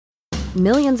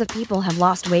Millions of people have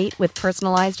lost weight with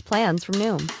personalized plans from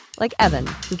Noom. Like Evan,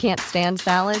 who can't stand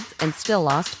salads and still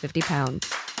lost 50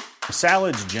 pounds.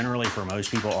 Salads generally for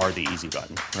most people are the easy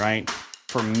button, right?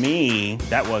 For me,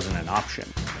 that wasn't an option.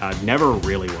 I never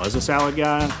really was a salad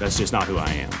guy. That's just not who I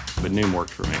am. But Noom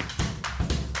worked for me.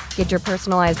 Get your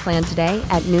personalized plan today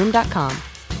at Noom.com.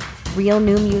 Real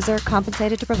Noom user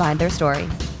compensated to provide their story.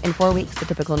 In 4 weeks, the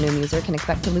typical Noom user can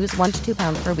expect to lose 1 to 2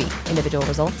 pounds per week. Individual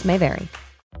results may vary.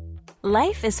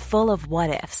 Life is full of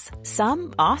what-ifs.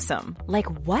 Some awesome, like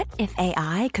what if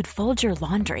AI could fold your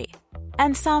laundry?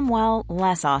 And some, well,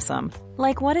 less awesome,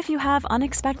 like what if you have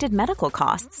unexpected medical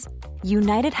costs?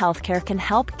 United Healthcare can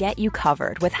help get you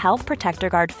covered with Health Protector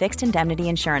Guard fixed indemnity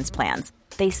insurance plans.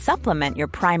 They supplement your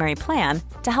primary plan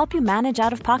to help you manage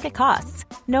out-of-pocket costs.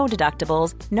 No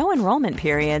deductibles, no enrollment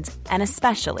periods, and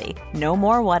especially no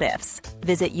more what-ifs.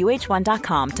 Visit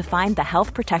uh1.com to find the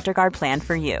Health Protector Guard plan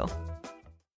for you.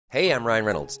 Hey, I'm Ryan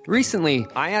Reynolds. Recently,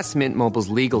 I asked Mint Mobile's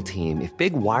legal team if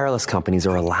big wireless companies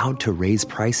are allowed to raise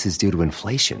prices due to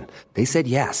inflation. They said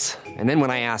yes. And then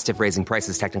when I asked if raising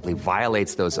prices technically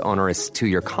violates those onerous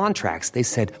two-year contracts, they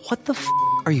said, "What the f***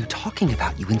 are you talking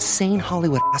about, you insane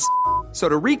Hollywood ass?" So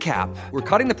to recap, we're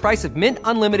cutting the price of Mint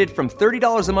Unlimited from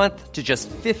 $30 a month to just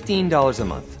 $15 a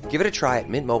month. Give it a try at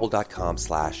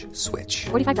mintmobile.com/switch.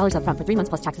 $45 up front for 3 months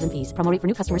plus taxes and fees. Promo rate for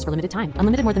new customers for limited time.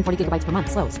 Unlimited more than 40 gigabytes per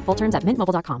month. Slows full terms at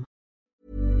mintmobile.com.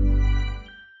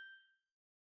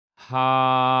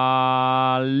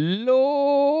 Hallå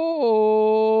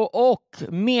och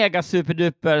mega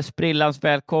superduper sprillans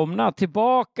välkomna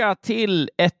tillbaka till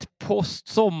ett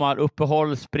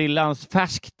postsommaruppehåll sprillans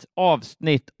färskt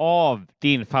avsnitt av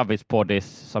din favoritpoddis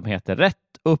som heter Rätt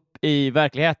upp i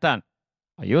verkligheten.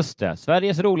 Ja, just det,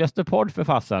 Sveriges roligaste podd för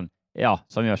fasen. Ja,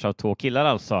 som görs av 2 killar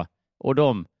alltså. Och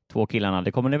de 2 killarna,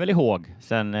 det kommer ni väl ihåg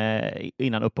sen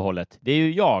innan uppehållet. Det är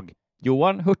ju jag,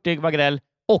 Johan Hurtig Wagrell,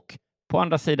 och på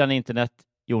andra sidan internet,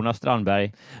 Jonas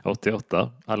Strandberg.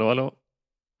 88. Hallå, hallå.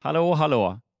 Hallå,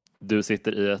 hallå. Du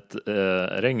sitter i ett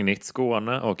regnigt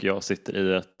Skåne och jag sitter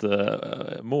i ett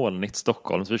molnigt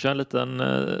Stockholm. Så vi kör en liten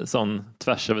sån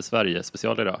tvärs över Sverige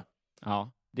special idag.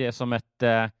 Ja, det är som ett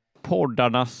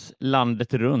poddarnas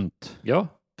landet runt. Ja,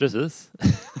 precis.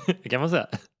 Det kan man säga.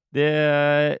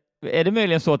 Är det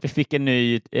möjligen så att vi fick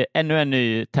ännu en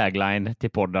ny tagline till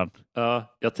podden?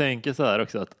 Ja, jag tänker så här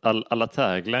också att alla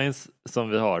taglines som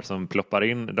vi har som ploppar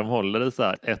in, de håller i så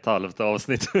här 1,5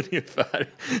 avsnitt ungefär.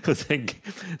 Och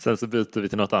sen så byter vi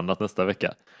till något annat nästa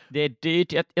vecka. Det är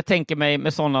dyrt. Jag tänker mig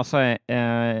med sådana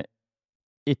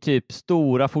i typ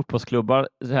stora fotbollsklubbar,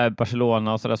 så här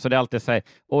Barcelona och sådär, så det är alltid så här,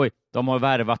 oj, de har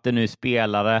värvat en ny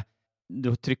spelare.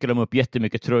 Då trycker de upp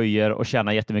jättemycket tröjor och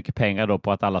tjänar jättemycket pengar då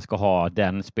på att alla ska ha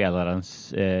den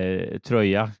spelarens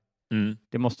tröja. Mm.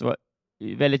 Det måste vara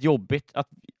väldigt jobbigt att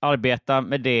arbeta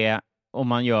med det om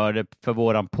man gör det för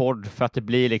våran podd, för att det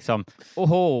blir liksom,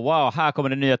 wow, här kommer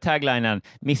den nya taglinen,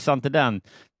 missa inte den.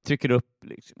 Trycker upp,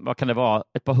 liksom, vad kan det vara,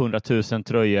 ett par 100 000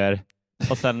 tröjor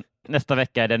och sen nästa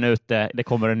vecka är den ute, det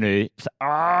kommer en ny. Så,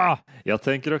 Jag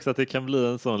tänker också att det kan bli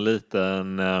en sån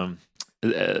liten...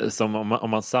 som om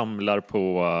man samlar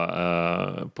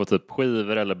på typ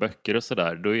skivor eller böcker och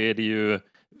sådär, då är det ju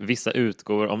vissa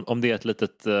utgåvor, om det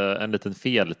är en liten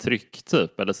feltryck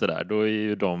typ eller sådär, då är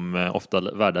ju de ofta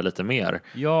värda lite mer.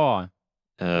 Ja,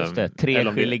 just det.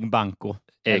 3 skilling banco.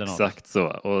 Exakt så.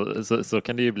 Och så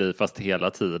kan det ju bli fast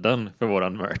hela tiden för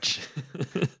våran merch.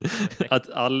 Att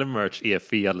all merch är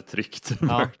feltryckt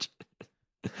merch.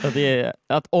 Så det är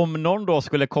att om någon då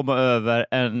skulle komma över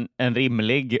en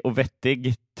rimlig och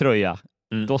vettig tröja,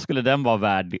 då skulle den vara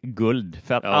värd guld.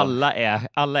 För att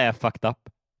alla är fucked up.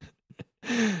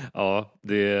 Ja,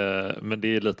 men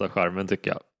det är lite av charmen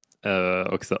tycker jag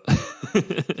också.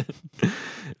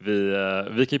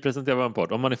 Vi kan ju presentera vår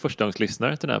podd. Om man är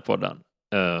förstagångslyssnare till den här podden,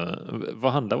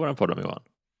 vad handlar vår podd om, Johan?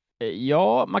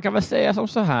 Ja, man kan väl säga som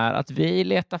så här att vi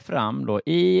letar fram då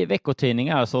i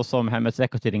veckotidningar, så som Hemmets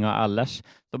veckotidning och Allers,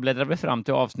 då bläddrar vi fram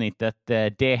till avsnittet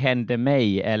Det hände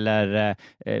mig, eller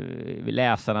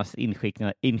läsarnas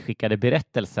inskickade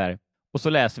berättelser. Och så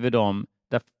läser vi dem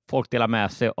där folk delar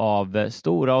med sig av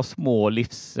stora och små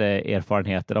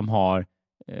livserfarenheter de har.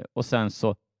 Och sen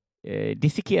så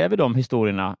dissekerar vi de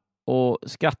historierna och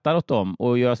skrattar åt dem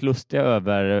och gör oss lustiga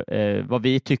över vad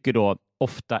vi tycker då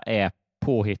ofta är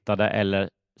påhittade eller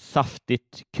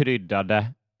saftigt kryddade,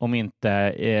 om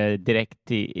inte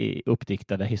direkt i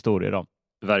uppdiktade historier då.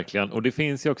 Verkligen, och det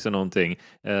finns ju också någonting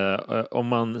om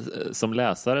man som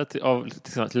läsare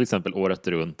till exempel Året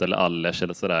runt eller Allers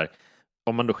eller sådär,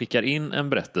 om man då skickar in en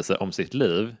berättelse om sitt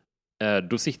liv,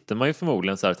 då sitter man ju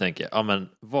förmodligen så här och tänker, ja men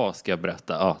vad ska jag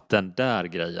berätta? Ja, den där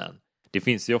grejen. det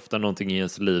finns ju ofta någonting i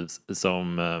ens liv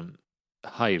som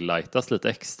highlightas lite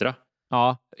extra.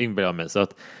 Ja. Inbillar mig. Så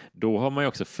att då har man ju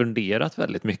också funderat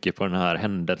väldigt mycket på den här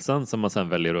händelsen som man sen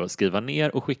väljer att skriva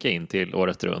ner och skicka in till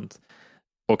året runt.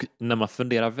 Och när man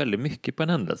funderar väldigt mycket på en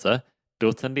händelse,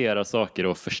 då tenderar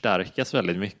saker att förstärkas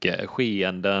väldigt mycket.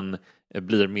 Skeenden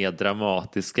blir mer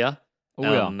dramatiska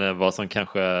än vad som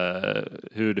kanske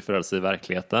hur det förhåller sig i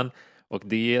verkligheten. Och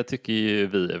det tycker ju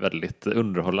vi är väldigt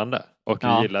underhållande. Och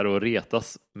vi gillar att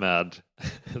retas med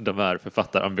de här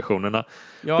författarambitionerna.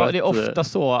 Ja, det är ofta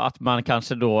så att man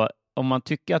kanske då, om man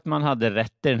tycker att man hade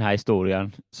rätt i den här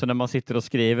historien, så när man sitter och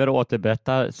skriver och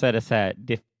återberättar så är det så här,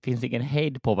 det finns ingen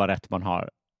hejd på vad rätt man har.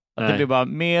 Att det blir bara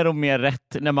mer och mer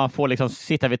rätt när man får liksom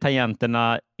sitta vid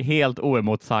tangenterna helt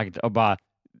oemotsagd och bara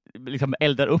liksom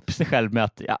eldar upp sig själv med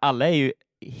att alla är ju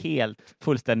helt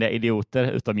fullständiga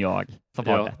idioter utom jag som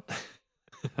har rätt.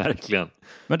 Verkligen.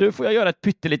 Men du, får jag göra ett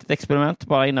pyttelitet experiment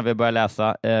bara innan vi börjar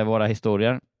läsa våra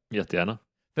historier? Jättegärna.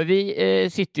 För vi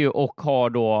sitter ju och har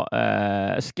då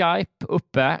Skype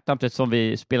uppe samtidigt som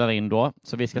vi spelar in då,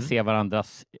 så vi ska se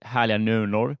varandras härliga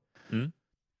nunor.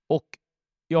 Och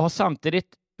jag har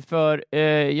samtidigt, för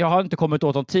jag har inte kommit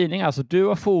åt en tidning, alltså du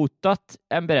har fotat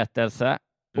en berättelse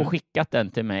och skickat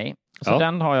den till mig. Så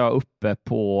den har jag uppe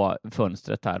på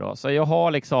fönstret här då. Så jag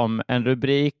har liksom en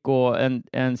rubrik och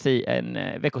en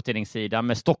veckotidningssida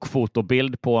med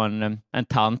stockfotobild på en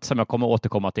tant som jag kommer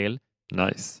återkomma till.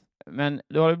 Nice. Men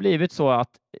då har det blivit så att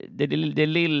det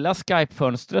lilla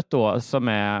Skype-fönstret då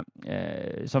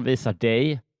som visar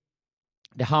dig,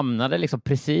 det hamnade liksom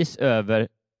precis över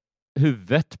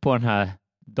huvudet på den här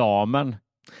damen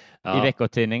i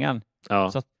veckotidningen.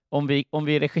 Ja. Så att om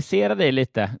vi regisserar dig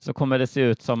lite så kommer det se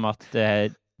ut som att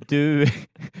du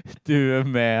är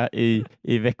med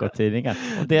i veckotidningen.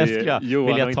 Och det skulle jag vilja ta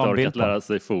en bild på. Johan har inte orkat lära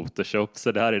sig Photoshop,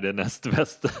 så det här är det näst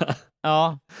bästa.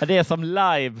 Ja, det är som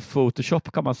live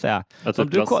Photoshop kan man säga. Att du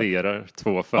placerar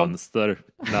två fönster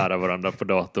nära varandra på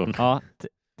datorn. Ja,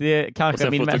 det kanske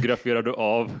och sen fotograferar du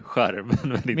av skärmen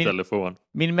med din telefon.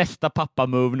 Min mesta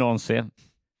pappa-move någonsin.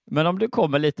 Men om du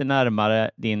kommer lite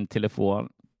närmare din telefon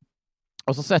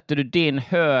och så sätter du din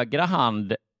högra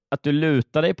hand, att du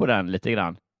lutar dig på den lite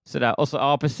grann. Sådär. Och så,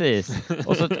 ja, precis.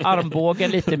 Och så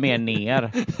armbågen lite mer ner.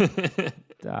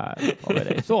 Där har vi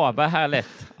det. Så, vad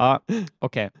härligt. Ja,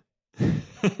 okej.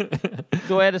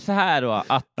 Då är det så här då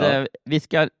att vi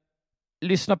ska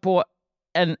lyssna på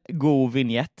en god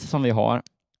vignett som vi har.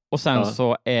 Och sen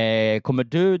så kommer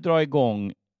du dra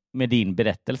igång med din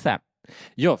berättelse.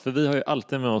 Ja, för vi har ju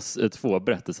alltid med oss 2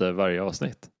 berättelser i varje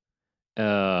avsnitt.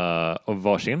 Och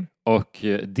varsin. Och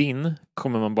din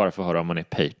kommer man bara få höra om man är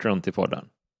Patreon till podden.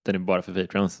 Den är bara för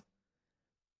Patrons.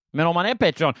 Men om man är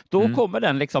Patreon, då kommer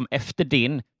den liksom efter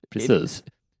din. Precis.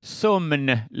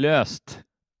 Sömnlöst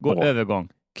övergång.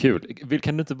 Kul.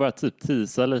 Kan du inte bara typ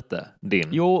teasa lite din?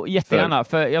 Jo, jättegärna.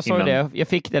 För jag sa ju det, jag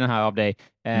fick den här av dig.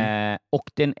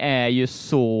 Och den är ju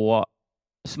så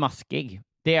smaskig.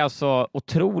 Det är alltså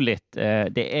otroligt.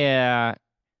 Det är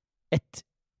ett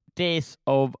Days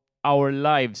of Our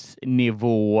Lives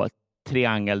nivå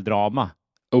triangeldrama.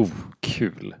 Oh,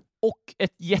 kul. Och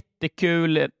ett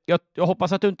jättekul. Jag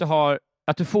hoppas att du inte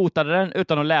att du fotade den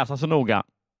utan att läsa så noga.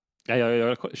 Ja,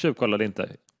 jag tjuvkollade inte.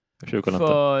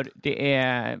 För det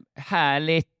är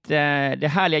härligt. Det är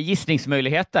härliga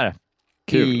gissningsmöjligheter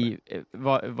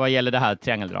vad gäller det här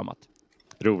triangeldramat.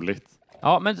 Roligt.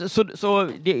 Ja, men så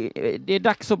det är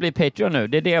dags att bli Patreon nu.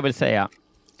 Det är det jag vill säga.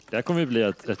 Det här kommer ju bli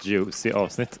ett juicy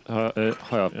avsnitt.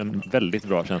 Har jag en väldigt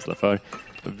bra känsla för.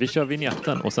 Vi kör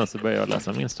vignetten och sen så börjar jag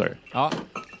läsa min story. Ja,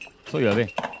 så gör vi.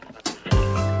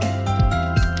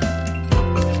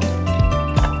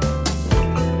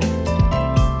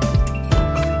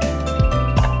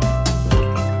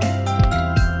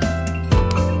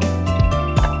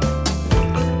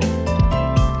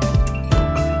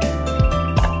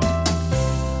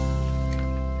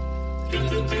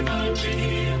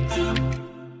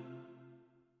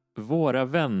 Våra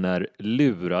vänner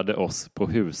lurade oss på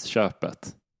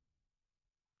husköpet.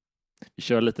 Vi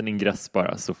kör en liten ingress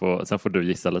bara, sen får du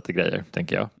gissa lite grejer,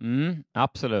 tänker jag.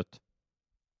 Absolut.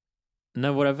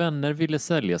 När våra vänner ville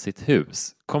sälja sitt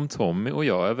hus kom Tommy och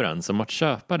jag överens om att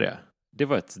köpa det. Det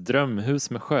var ett drömhus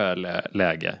med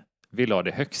sjöläge. Vi la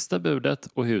det högsta budet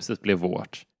och huset blev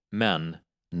vårt. Men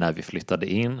när vi flyttade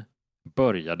in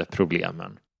började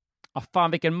problemen.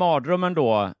 Fan, vilken mardröm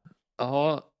ändå.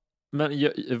 Ja,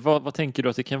 men vad tänker du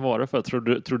att det kan vara för?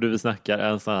 Tror du vi snackar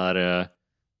en sån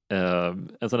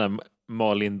här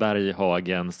Malin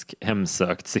Berghagensk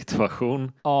hemsökt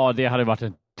situation? Ja, det hade varit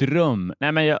en dröm.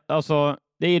 Nej, men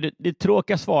det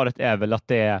tråkiga svaret är väl att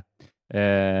det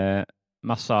är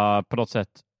massa på något sätt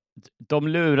de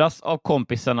luras av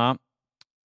kompisarna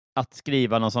att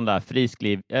skriva någon sån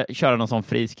där köra någon sån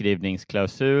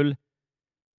friskrivningsklausul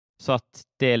så att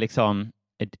det är liksom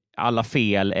alla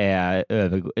fel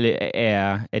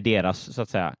är deras, så att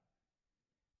säga.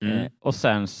 Och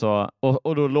sen så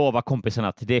och då lovar kompisarna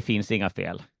att det finns inga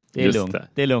fel. Det är lugnt.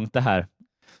 Det är lugnt det här.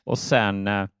 Och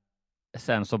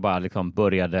sen så bara liksom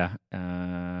började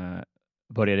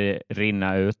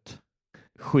rinna ut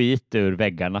skit ur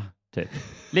väggarna typ.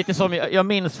 Lite som jag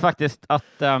minns faktiskt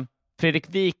att Fredrik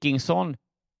Wikingsson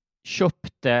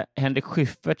köpte Henrik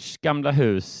Schyfferts gamla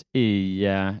hus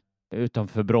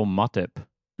utanför Bromma typ.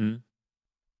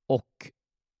 Och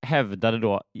hävdade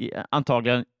då,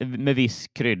 antagligen med viss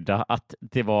krydda, att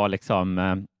det var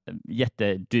liksom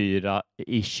jättedyra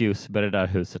issues med det där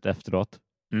huset efteråt.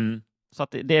 Så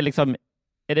att det är liksom,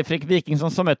 är det Fredrik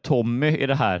Wikingsson som är Tommy i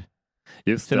det här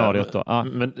scenariot då? Ja.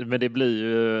 Men det blir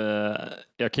ju,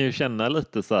 jag kan ju känna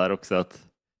lite så här också att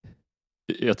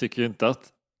jag tycker ju inte att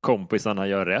kompisarna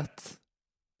gör rätt,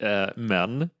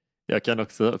 men jag kan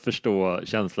också förstå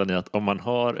känslan i att om man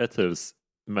har ett hus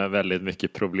med väldigt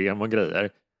mycket problem och grejer,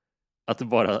 att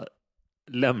bara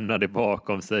lämna det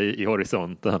bakom sig i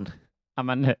horisonten. Ja,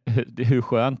 men hur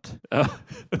skönt? Ja,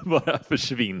 bara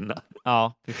försvinna.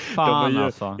 Ja, fy fan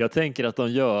alltså. Jag tänker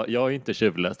att jag har inte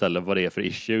tjuvläst eller vad det är för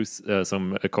issues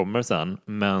som kommer sen,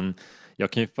 men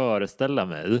jag kan ju föreställa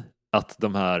mig att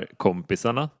de här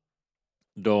kompisarna,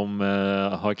 de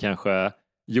har kanske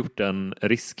gjort en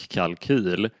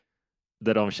riskkalkyl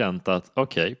där de känt att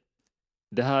okej,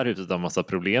 det här huset har massa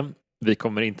problem. Vi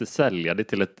kommer inte sälja det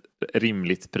till ett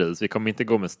rimligt pris. Vi kommer inte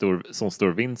gå med så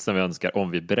stor vinst som vi önskar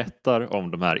om vi berättar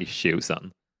om de här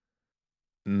issuesen.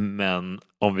 Men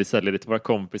om vi säljer det till våra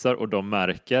kompisar och de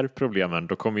märker problemen,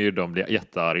 då kommer ju de bli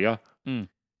jättearga.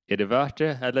 Är det värt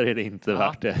det eller är det inte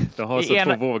värt det? De har så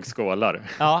två vågskålar.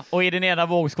 Ja, och i den ena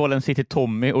vågskålen sitter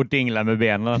Tommy och dinglar med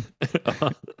benen.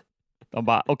 De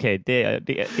bara, okej,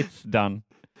 it's done.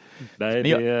 Nej,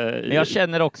 men jag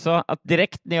känner också att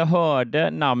direkt när jag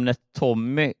hörde namnet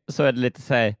Tommy så är det lite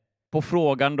så här, på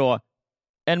frågan då,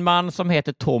 en man som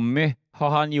heter Tommy, har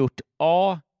han gjort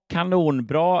A,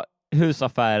 kanonbra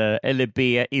husaffärer eller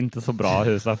B, inte så bra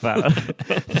husaffärer?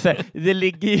 Det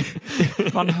ligger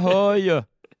man hör ju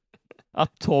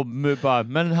att Tommy bara,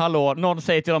 men hallå, någon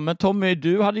säger till dem, men Tommy,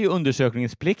 du hade ju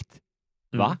undersökningsplikt.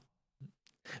 Va?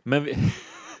 Men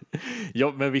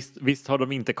ja, men visst har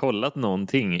de inte kollat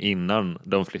någonting innan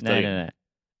de flyttar in?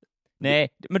 Nej,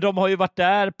 men de har ju varit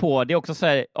där på, det är också så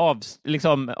här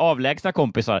liksom avlägsna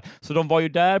kompisar, så de var ju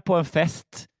där på en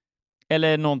fest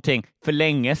eller någonting för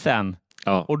länge sedan.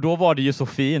 Ja. Och då var det ju så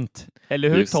fint. Eller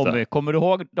hur, Tommy? Kommer du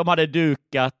ihåg? De hade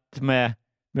dukat med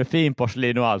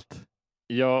finporslin och allt.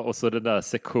 Ja, och så den där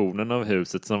sektionen av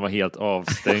huset som var helt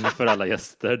avstängd för alla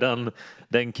gäster,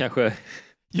 den kanske...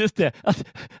 Just det, att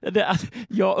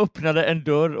jag öppnade en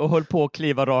dörr och höll på att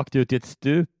kliva rakt ut i ett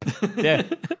stup.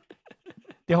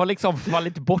 Det har liksom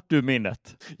fallit bort ur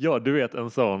minnet. Ja, du vet en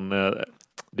sån...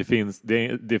 Det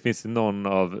finns någon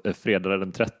av Fredag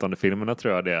den 13:e-filmerna,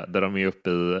 tror jag det, där de är uppe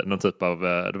i någon typ av...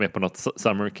 De är på något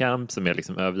summer camp som är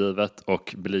liksom övergivet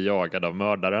och blir jagade av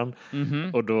mördaren.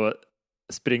 Och då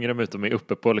springer de ut och är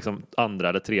uppe på liksom andra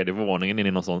eller tredje våningen in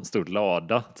i någon sån stor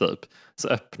lada typ. Så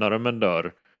öppnar de en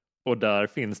dörr. Och där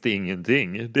finns det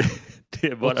ingenting. Det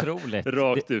är bara otroligt.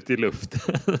 Rakt ut i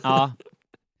luften. Ja.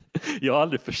 Jag har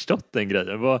aldrig förstått den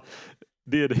grejen.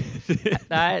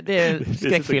 Nej, det är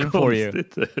skräckfilm for you.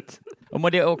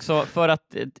 Och det är också, för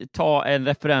att ta en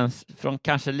referens från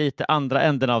kanske lite andra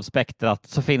änden av spektrat,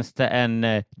 så finns det en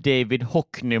David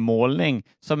Hockney-målning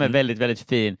som är väldigt, väldigt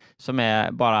fin. Som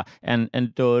är bara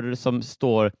en dörr som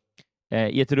står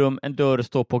i ett rum. En dörr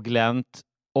står på glänt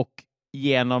och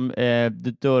genom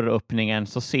dörröppningen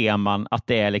så ser man att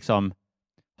det är liksom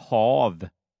hav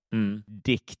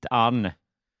dikt an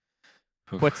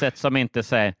på ett sätt som inte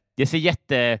säger, det ser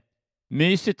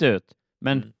jättemysigt ut,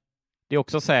 men det är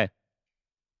också så här,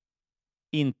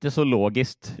 inte så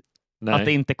logiskt. Nej. Att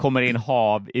det inte kommer in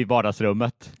hav i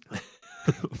vardagsrummet.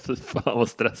 Fy fan vad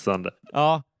stressande.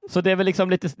 Ja, så det är väl liksom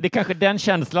lite, det är kanske den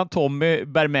känslan Tommy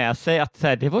bär med sig, att så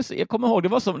här, jag kommer ihåg, det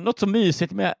var något så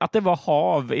mysigt med att det var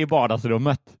hav i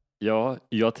vardagsrummet. Ja,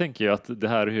 jag tänker ju att det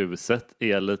här huset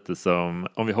är lite som,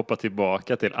 om vi hoppar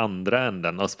tillbaka till andra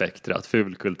änden av spektrat,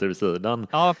 fulkultursidan.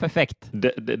 Ja, perfekt.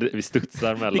 Vi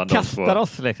studsar mellan de två. Vi kastar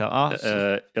oss liksom. Ja.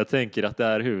 Jag tänker att det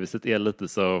här huset är lite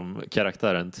som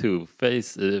karaktären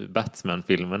Two-Face i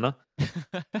Batman-filmerna.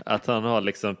 Att han har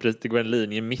liksom, det går en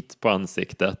linje mitt på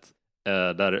ansiktet.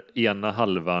 där ena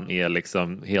halvan är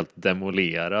liksom helt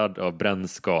demolerad av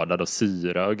brännskadad och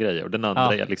syra och grejer. Och den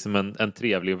andra är liksom en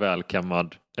trevlig och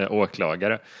välkammad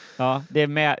åklagare. Ja, det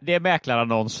är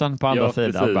mäklarannonsen på andra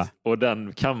sidan. Bara. Och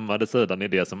den kammade sidan är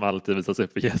det som alltid visas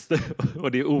upp för gäster.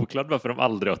 Och det är oklart varför de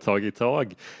aldrig har tagit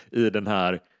tag i den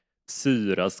här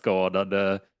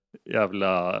syraskadade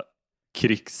jävla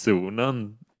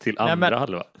krigszonen till andra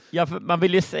halva. Ja, man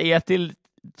vill ju säga till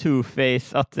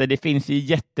Two-Face att det finns ju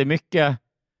jättemycket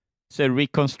så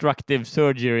reconstructive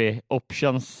surgery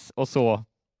options och så.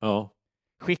 Ja.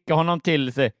 Skicka honom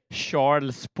till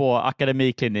Charles på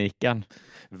akademikliniken.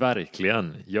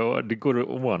 Verkligen. Ja, det går att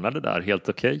ordna det där helt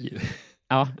okej.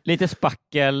 Ja, lite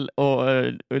spackel och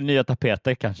nya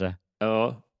tapeter kanske.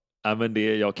 Ja,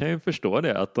 men jag kan ju förstå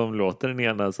det, att de låter den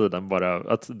ena sidan bara,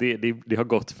 att det har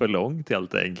gått för långt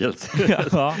helt enkelt.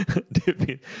 Ja.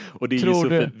 Och det är ju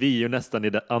så, vi är ju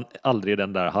nästan aldrig i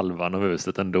den där halvan av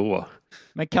huset ändå.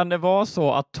 Men kan det vara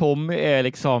så att Tommy är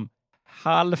liksom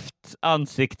halvt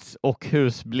ansikts- och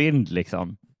husblind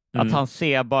liksom? Att han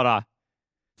ser bara,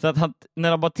 så att han,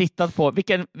 när de har tittat på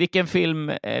vilken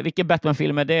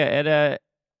Batman-film är det?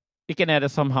 Vilken är det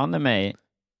som han är med i?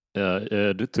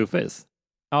 Two-Face.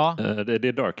 Ja. Det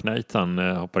är Dark Knight han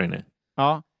hoppar in i.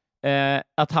 Ja.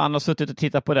 Att han har suttit och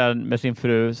tittat på den med sin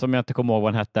fru som jag inte kommer ihåg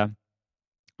vad den hette.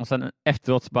 Och sen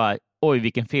efteråt så bara, oj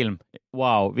vilken film.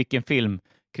 Wow, vilken film.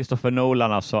 Christopher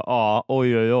Nolan alltså. Ja,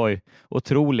 oj.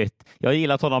 Otroligt. Jag har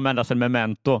gillat honom ända sedan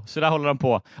Memento. Så där håller de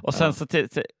på. Och sen så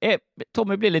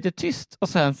Tommy blir lite tyst och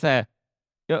sen säger,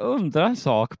 jag undrar en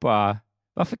sak bara.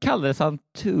 Varför kallades han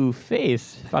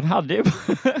Two-Face? För han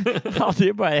hade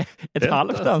ju bara ett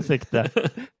halvt ansikte.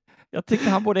 Jag tycker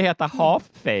han borde heta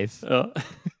Half-Face. Ja.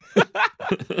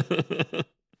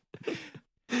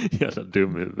 Jävla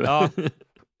dum huvud. Ja.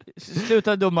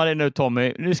 Sluta dumma dig nu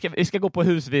Tommy. Vi ska gå på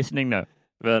husvisning nu.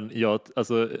 Men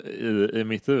alltså i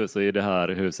mitt hus så är det här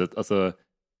huset, alltså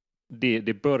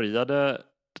det började,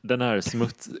 den här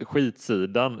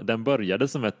skitsidan, den började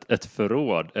som ett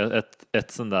förråd,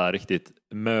 ett sånt där riktigt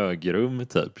mögrum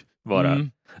typ bara.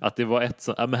 Att det var ett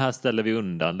sånt, men här ställer vi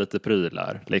undan lite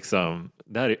prylar liksom.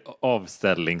 Det här är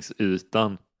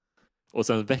avställningsytan. Och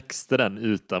sen växte den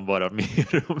ytan bara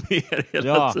mer och mer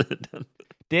hela tiden.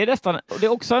 Det är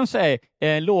också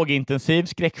en lågintensiv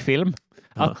skräckfilm.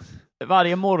 Att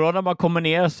varje morgon när man kommer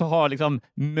ner så har liksom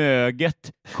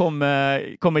möget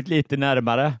kommit lite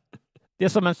närmare. Det är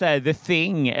som en The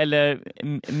Thing eller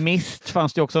Mist,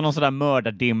 fanns det också någon sån där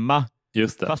mördardimma.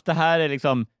 Just det. Fast det här är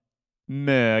liksom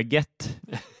möget.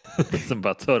 Som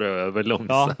bara tar över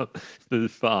långsamt. Fy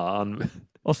fan.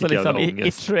 Och så liksom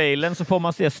i trailern så får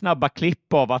man se snabba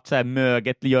klipp av att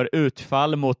möget gör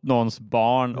utfall mot någons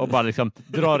barn och bara liksom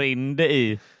drar in det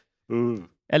i.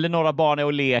 Eller några barn är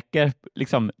och leker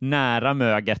liksom nära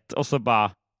möget och så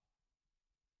bara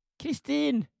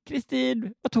Kristin,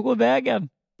 vad tog hon vägen?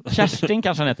 Kerstin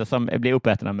kanske han heter som blir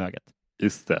uppäten av möget.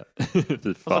 Just det.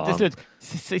 Fy fan. Och så till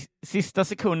slut, sista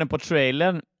sekunden på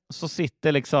trailern så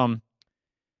sitter liksom,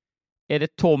 är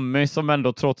det Tommy som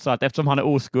ändå trots allt, eftersom han är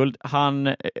oskuld,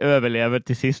 han överlever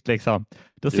till sist liksom.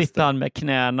 Då sitter han med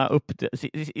knäna upp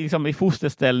liksom i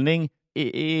fosterställning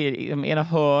i ena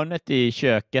hörnet i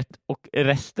köket och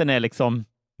resten är liksom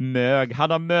mög.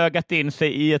 Han har mögat in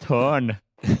sig i ett hörn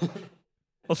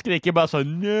och skriker bara så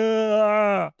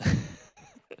nö.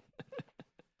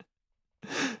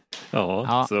 Det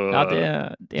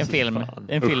är en film. Fan.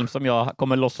 En film som jag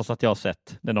kommer låtsas att jag har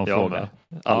sett när någon frågar.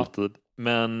 Alltid.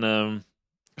 Men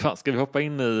ska vi hoppa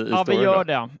in i ja, storyn? Vi gör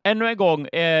det. Ännu en gång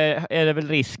är det väl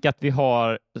risk att vi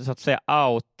har så att säga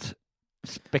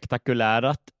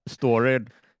spektakulärat storyn.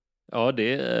 Ja,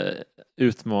 det är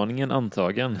utmaningen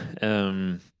antagen.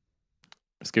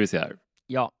 Ska vi se här.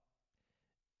 Ja.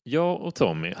 Jag och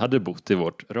Tommy hade bott i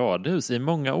vårt radhus i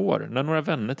många år när några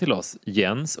vänner till oss,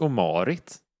 Jens och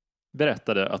Marit,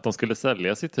 berättade att de skulle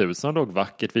sälja sitt hus som låg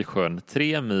vackert vid sjön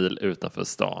 3 mil utanför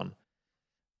stan.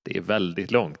 Det är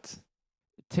väldigt långt.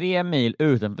 3 mil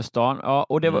utanför stan, ja.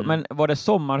 Och det var, men var det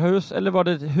sommarhus eller var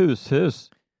det ett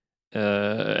hushus?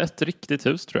 Ett riktigt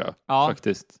hus tror jag,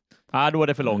 faktiskt. Ja, då är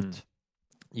det för långt.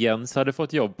 Jens hade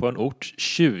fått jobb på en ort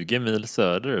 20 mil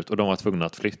söderut och de var tvungna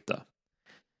att flytta.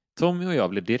 Tommy och jag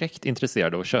blev direkt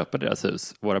intresserade av att köpa deras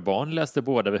hus. Våra barn läste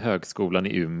båda vid högskolan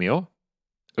i Umeå.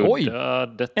 Oj,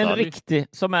 en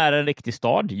riktig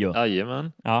stad ju.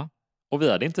 Jajamän. Ja. Och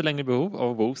vi hade inte längre behov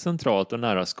av att bo centralt och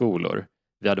nära skolor.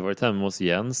 Vi hade varit hemma hos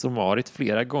Jens och Marit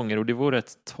flera gånger och det vore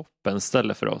ett toppen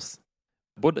ställe för oss.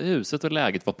 Både huset och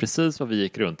läget var precis vad vi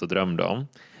gick runt och drömde om.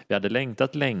 Vi hade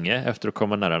längtat länge efter att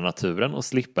komma nära naturen och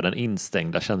slippa den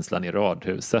instängda känslan i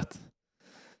radhuset.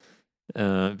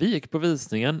 Vi gick på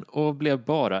visningen och blev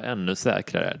bara ännu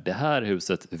säkrare. Det här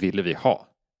huset ville vi ha.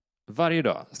 Varje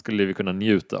dag skulle vi kunna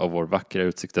njuta av vår vackra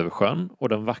utsikt över sjön och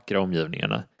de vackra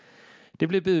omgivningarna. Det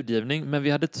blev budgivning, men vi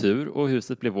hade tur och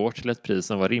huset blev vårt till ett pris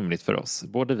som var rimligt för oss.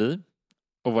 Både vi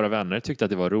och våra vänner tyckte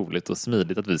att det var roligt och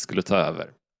smidigt att vi skulle ta över.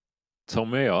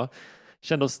 Tommy och jag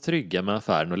kände oss trygga med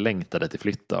affären och längtade till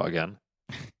flyttdagen.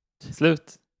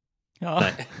 Slut. Ja.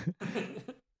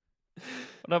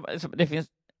 Nej. Det finns,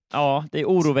 ja, det är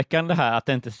oroväckande här att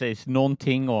det inte sägs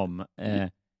någonting om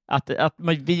att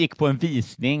vi gick på en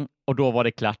visning och då var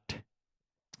det klart.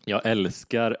 Jag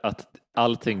älskar att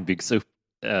allting byggs upp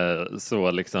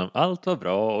så liksom allt var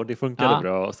bra och det funkade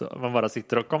bra och så man bara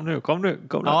sitter och kom nu.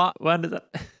 Ja. Vad hände där?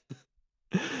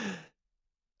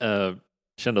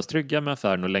 Kände oss trygga med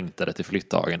affären och längtade till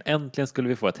flyttdagen. Äntligen skulle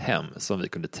vi få ett hem som vi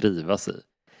kunde trivas i.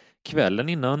 Kvällen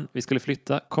innan vi skulle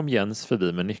flytta kom Jens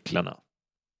förbi med nycklarna.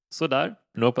 Så där,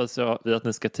 nu hoppas vi att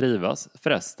ni ska trivas.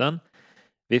 Förresten,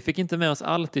 vi fick inte med oss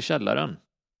allt i källaren.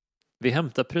 Vi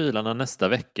hämtar prylarna nästa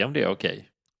vecka om det är okej.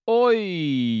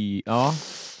 Oj! Ja.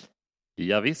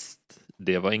 Ja visst,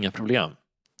 det var inga problem.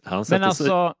 Men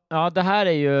alltså, ja, det här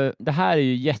är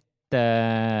ju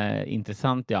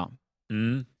jätteintressant, ja.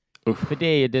 Mm. För det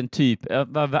är ju den typ,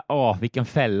 vilken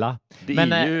fälla. Det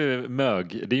är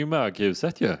ju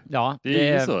möghuset ju. Ja, det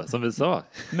är ju så, som vi sa.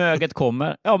 Möget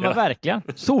kommer, ja men verkligen,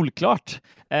 solklart.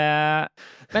 Men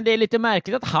det är lite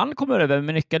märkligt att han kommer över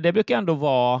med nyckeln. Det brukar ändå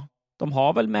vara, de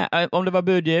har väl, om det var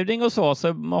budgivning och så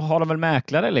har de väl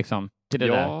mäklare liksom. Till det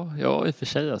där. Ja, i och för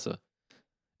sig alltså.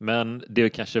 Men det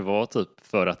kanske var typ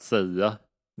för att säga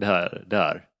det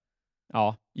här.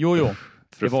 Ja, jo.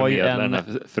 För att förmedla den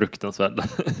här fruktansvärda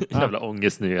jävla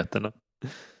ångestnyheterna.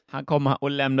 Han kom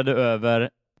och lämnade över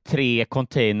 3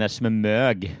 containers med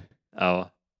mög. Ja.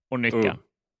 Och nyckeln.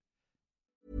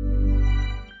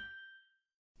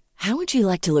 How would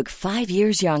you like to look 5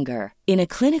 years younger? In a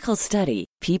clinical study,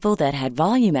 people that had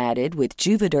volume added with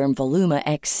Juvederm Voluma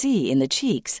XC in the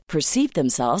cheeks perceived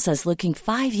themselves as looking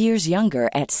 5 years younger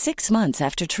at 6 months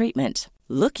after treatment.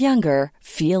 Look younger,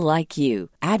 feel like you.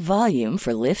 Add volume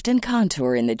for lift and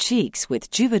contour in the cheeks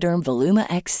with Juvederm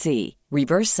Voluma XC.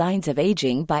 Reverse signs of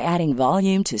aging by adding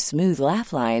volume to smooth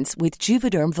laugh lines with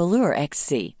Juvederm Volure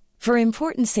XC. For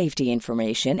important safety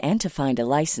information and to find a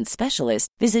licensed specialist,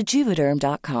 visit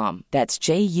Juvederm.com. That's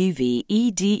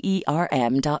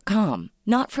JUVEDERM.com.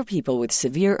 Not for people with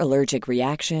severe allergic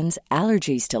reactions,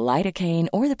 allergies to lidocaine,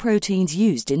 or the proteins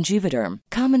used in Juvederm.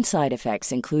 Common side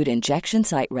effects include injection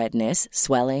site redness,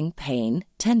 swelling, pain,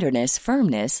 tenderness,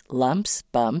 firmness, lumps,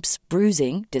 bumps,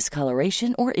 bruising,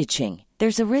 discoloration, or itching.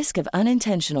 There's a risk of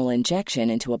unintentional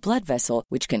injection into a blood vessel,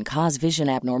 which can cause vision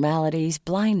abnormalities,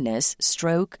 blindness,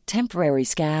 stroke, temporary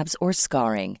scabs, or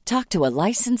scarring. Talk to a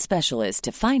licensed specialist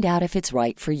to find out if it's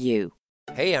right for you.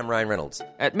 Hey, I'm Ryan Reynolds.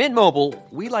 At Mint Mobile,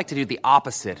 we like to do the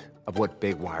opposite of what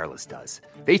Big Wireless does.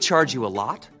 They charge you a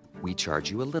lot, we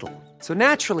charge you a little. So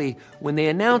naturally, when they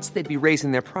announced they'd be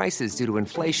raising their prices due to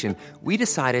inflation, we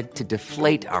decided to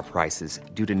deflate our prices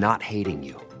due to not hating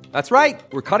you. That's right.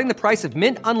 We're cutting the price of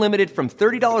Mint Unlimited from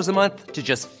 $30 a month to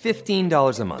just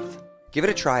 $15 a month. Give it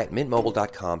a try at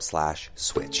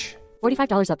mintmobile.com/switch.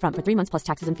 $45 up front for 3 months plus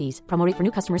taxes and fees. Promo rate for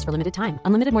new customers for limited time.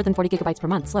 Unlimited more than 40 gigabytes per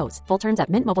month. Slows full terms at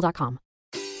mintmobile.com.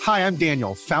 Hi, I'm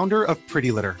Daniel, founder of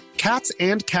Pretty Litter. Cats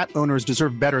and cat owners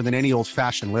deserve better than any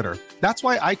old-fashioned litter. That's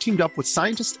why I teamed up with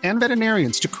scientists and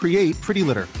veterinarians to create Pretty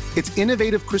Litter. Its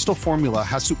innovative crystal formula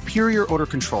has superior odor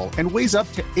control and weighs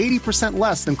up to 80%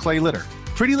 less than clay litter.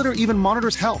 Pretty Litter even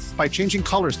monitors health by changing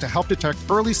colors to help detect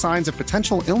early signs of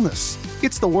potential illness.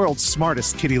 It's the world's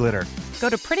smartest kitty litter. Go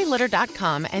to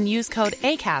prettylitter.com and use code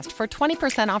ACAST for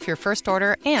 20% off your first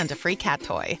order and a free cat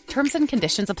toy. Terms and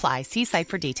conditions apply. See site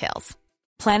for details.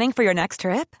 Planning for your next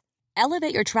trip?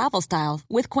 Elevate your travel style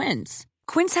with Quince.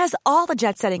 Quince has all the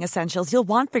jet-setting essentials you'll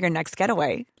want for your next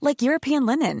getaway, like European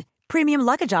linen, premium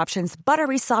luggage options,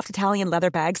 buttery soft Italian leather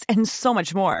bags, and so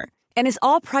much more. And is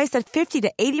all priced at 50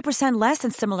 to 80% less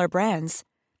than similar brands.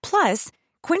 Plus,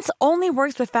 Quince only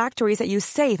works with factories that use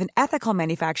safe and ethical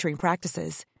manufacturing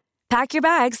practices. Pack your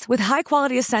bags with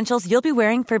high-quality essentials you'll be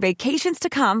wearing for vacations to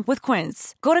come with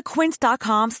Quince. Go to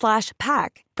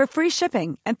quince.com/pack for free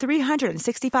shipping and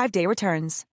 365-day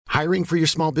returns. Hiring for your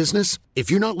small business? If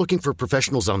you're not looking for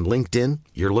professionals on LinkedIn,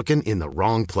 you're looking in the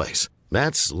wrong place.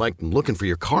 That's like looking for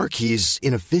your car keys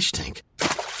in a fish tank.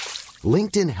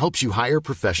 LinkedIn helps you hire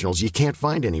professionals you can't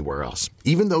find anywhere else,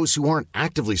 even those who aren't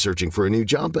actively searching for a new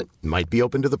job but might be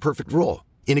open to the perfect role.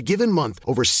 In a given month,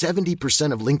 over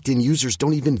 70% of LinkedIn users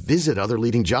don't even visit other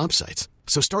leading job sites.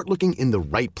 So start looking in the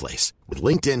right place. With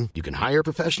LinkedIn, you can hire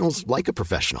professionals like a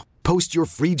professional. Post your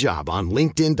free job on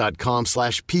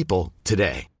linkedin.com/people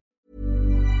today.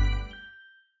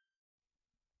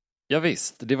 Ja,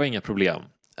 visst, det var inga problem.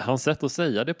 Hans sätt att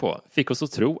säga det på fick oss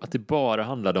att tro att det bara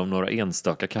handlade om några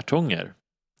enstaka kartonger.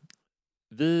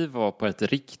 Vi var på ett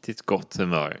riktigt gott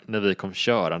humör när vi kom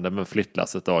körande med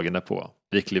flyttlasset dagen därpå.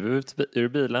 Vi klev ut ur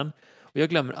bilen och jag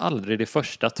glömmer aldrig det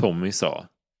första Tommy sa.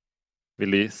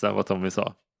 Vill du gissa vad Tommy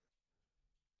sa?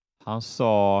 Han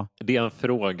sa... Det är en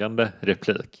frågande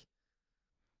replik.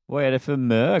 Vad är det för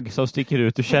mög som sticker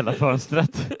ut ur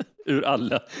källarfönstret? Ur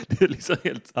alla. Det är liksom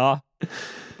helt... Ja.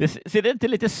 Ser det inte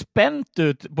lite spänt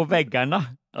ut på väggarna?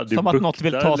 Ja, som att något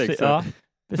vill ta sig... liksom. Ja,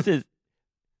 precis.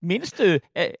 Minns du,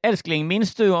 älskling,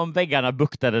 om väggarna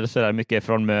buktade så där mycket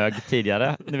från mög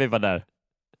tidigare när vi var där?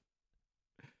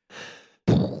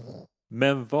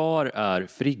 Men var är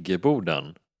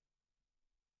friggeborden?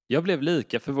 Jag blev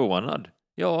lika förvånad.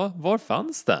 Ja, var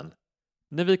fanns den?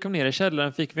 När vi kom ner i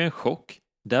källaren fick vi en chock.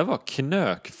 Där var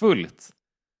knökfullt.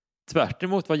 Tvärt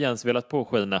emot vad Jens velat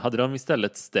påskina hade de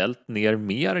istället ställt ner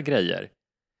mer grejer.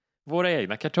 Våra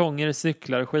egna kartonger,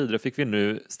 cyklar och skidor fick vi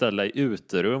nu ställa i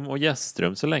uterum och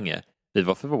gästrum så länge. Vi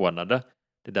var förvånade.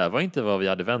 Det där var inte vad vi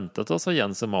hade väntat oss av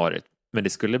Jens och Marit, men det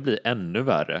skulle bli ännu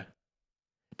värre.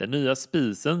 Den nya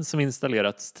spisen som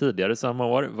installerats tidigare samma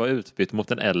år var utbytt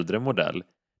mot en äldre modell.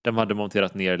 De hade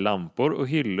monterat ner lampor och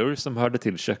hyllor som hörde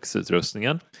till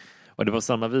köksutrustningen. Och det var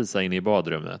samma visa inne i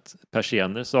badrummet.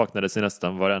 Persienner saknades i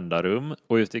nästan varenda rum.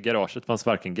 Och ute i garaget fanns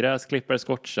varken gräsklippare,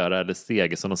 skottkärra eller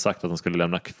stege som de sagt att de skulle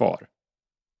lämna kvar.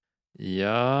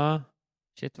 Ja...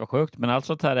 Shit, vad sjukt. Men allt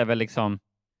sånt här är väl liksom...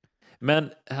 Men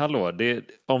hallå,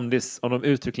 om de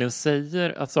uttryckligen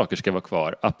säger att saker ska vara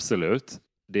kvar, absolut.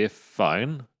 Det är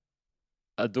fine.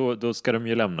 Då ska de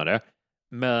ju lämna det.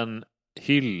 Men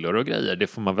hyllor och grejer, det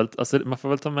får man väl... Alltså, man får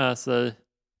väl ta med sig...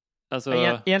 Alltså...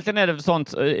 Egentligen är det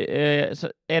sånt,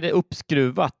 är det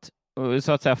uppskruvat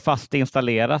så att säga fast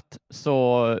installerat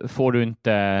så får du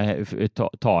inte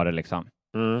ta det liksom.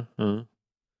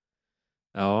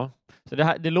 Ja. Så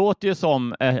det låter ju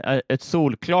som ett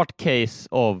solklart case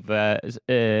av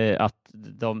att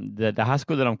det här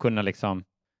skulle de kunna liksom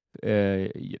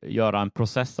göra en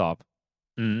process av.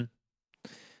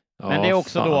 Ja, men det är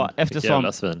också fan, då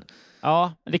eftersom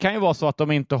ja, det kan ju vara så att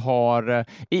de inte har...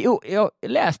 Jag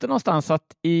läste någonstans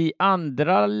att i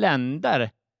andra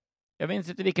länder, jag vet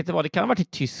inte vilket det var, det kan ha varit i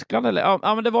Tyskland eller...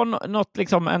 Ja, men det var något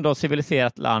liksom ändå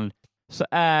civiliserat land, så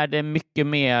är det mycket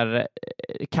mer...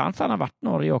 Det kan fan ha varit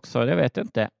Norge också, jag vet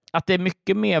inte. Att det är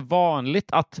mycket mer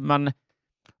vanligt att man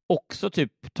också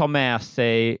typ tar med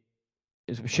sig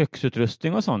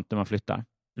köksutrustning och sånt när man flyttar.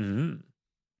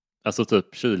 Alltså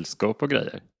typ kylskåp och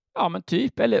grejer. Ja, men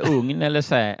typ, eller ugn eller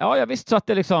så här. Ja, jag visste så att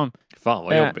det liksom... Fan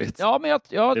vad jobbigt. Ja, men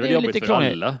det är väl jobbigt lite för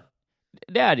krångligt. alla.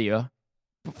 Det är det ju.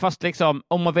 Fast liksom,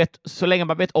 om man vet, så länge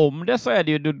man vet om det så är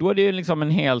det ju, då är det ju liksom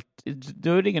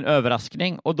då är det ingen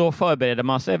överraskning. Och då förbereder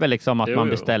man sig väl liksom att man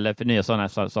beställer för nya sådana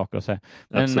här saker och så.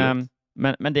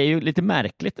 Men det är ju lite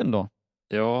märkligt ändå.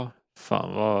 Ja,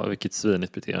 fan vilket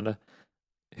svinigt beteende.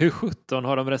 Hur 17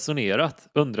 har de resonerat,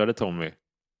 undrade Tommy.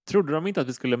 Trodde de inte att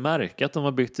vi skulle märka att de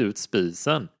har bytt ut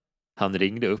spisen? Han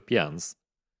ringde upp Jens.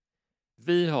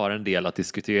 Vi har en del att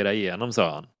diskutera igenom,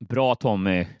 sa han. Bra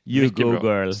Tommy, you mycket go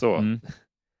bra. girl. Så.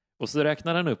 Och så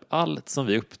räknar han upp allt som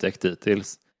vi upptäckt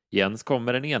hittills. Jens kom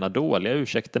med den ena dåliga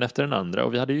ursäkten efter den andra,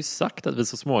 och vi hade ju sagt att vi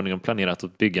så småningom planerat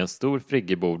att bygga en stor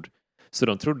friggebod. Så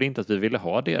de trodde inte att vi ville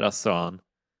ha deras, sa han.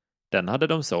 Den hade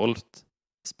de sålt.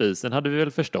 Spisen hade vi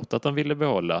väl förstått att de ville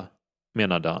behålla,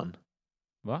 menade han.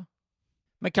 Va?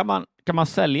 Men kan man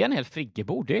sälja en hel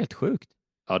friggebod? Det är helt sjukt.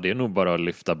 Ja, det är nog bara att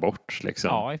lyfta bort liksom.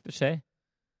 Ja, i och för sig.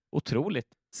 Otroligt.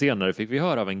 Senare fick vi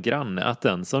höra av en granne att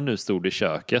den som nu stod i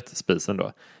köket, spisen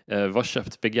då, var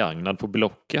köpt begagnad på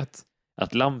Blocket.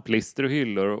 Att lamplister och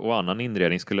hyllor och annan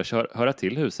inredning skulle höra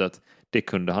till huset, det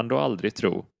kunde han då aldrig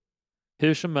tro.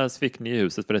 Hur som helst fick ni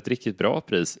huset för ett riktigt bra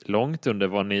pris, långt under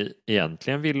vad ni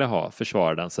egentligen ville ha,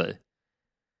 försvarade han sig.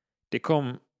 Det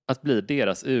kom att bli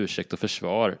deras ursäkt och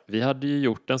försvar. Vi hade ju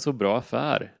gjort en så bra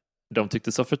affär. De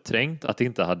tyckte så förträngt att det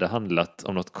inte hade handlat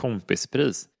om något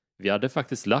kompispris. Vi hade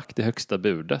faktiskt lagt det högsta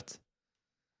budet.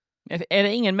 Är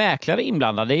det ingen mäklare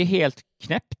inblandad? Det är helt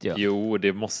knäppt ju. Jo,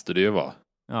 det måste det ju vara.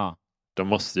 Ja. De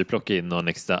måste ju plocka in någon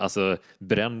extra... Alltså,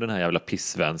 bränn den här jävla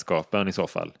pissvänskapen i så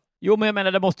fall. Jo, men jag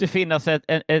menar, det måste finnas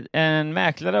en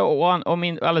mäklare och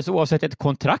alldeles oavsett ett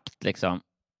kontrakt liksom.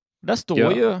 Där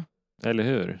står ju... Eller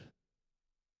hur?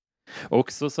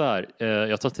 Också så här,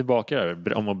 jag tar tillbaka det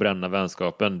här om att bränna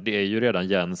vänskapen. Det är ju redan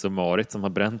Jens och Marit som har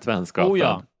bränt vänskapen. Oh,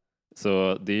 ja.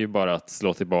 Så det är ju bara att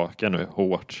slå tillbaka nu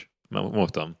hårt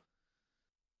mot dem.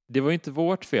 Det var ju inte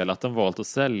vårt fel att de valt att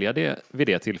sälja det vid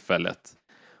det tillfället.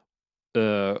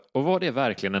 Och var det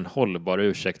verkligen en hållbar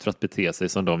ursäkt för att bete sig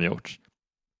som de gjort?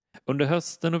 Under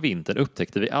hösten och vintern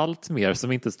upptäckte vi allt mer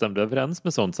som inte stämde överens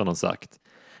med sånt som de sagt.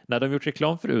 När de gjort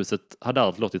reklam för huset hade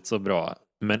allt låtit så bra,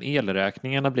 men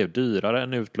elräkningarna blev dyrare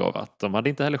än utlovat. De hade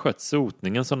inte heller skött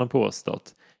sotningen som de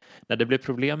påstått. När det blev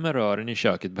problem med rören i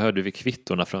köket behövde vi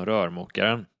kvittorna från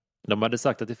rörmokaren. De hade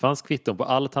sagt att det fanns kvitton på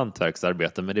allt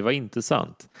hantverksarbete, men det var inte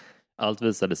sant. Allt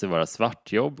visade sig vara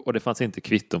svartjobb och det fanns inte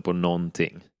kvitton på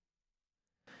någonting.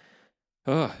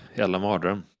 Jävla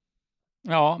mardröm.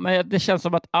 Ja, men det känns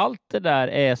som att allt det där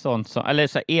är sånt som, eller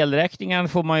så elräkningen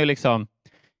får man ju liksom,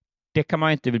 det kan man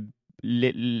ju inte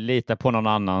lita på någon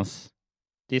annans.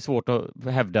 Det är svårt att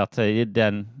hävda att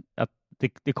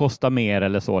det kostar mer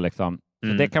eller så liksom.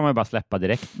 Så det kan man ju bara släppa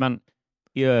direkt. Men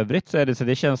i övrigt så är det så,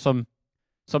 det känns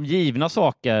som givna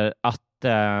saker att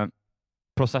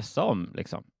processa om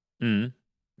liksom.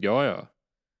 Ja.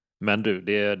 Men du,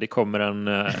 det kommer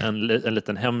en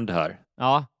liten hämnd här.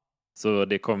 Ja. Så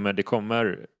det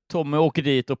kommer... Tommy åker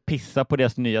dit och pissar på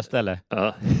deras nya ställe.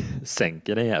 Ja,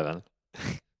 sänker dig även.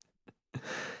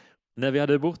 När vi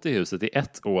hade bott i huset i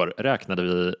 1 år räknade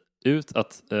vi ut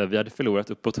att vi hade förlorat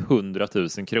uppåt 100 000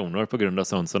 kronor på grund av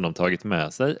sånt som de tagit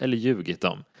med sig eller ljugit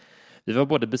om. Vi var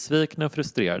både besvikna och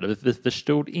frustrerade. Vi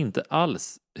förstod inte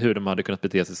alls hur de hade kunnat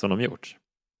bete sig som de gjort.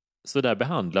 Så där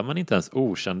behandlar man inte ens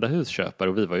okända husköpare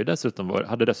och vi var ju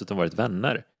hade dessutom varit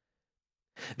vänner.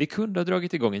 Vi kunde ha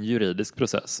dragit igång en juridisk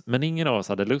process, men ingen av oss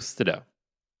hade lust till det.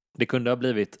 Det kunde ha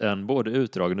blivit en både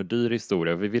utdragen och dyr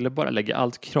historia och vi ville bara lägga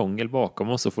allt krångel bakom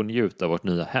oss och få njuta av vårt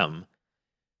nya hem.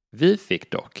 Vi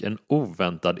fick dock en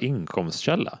oväntad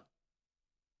inkomstkälla.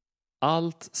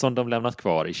 Allt som de lämnat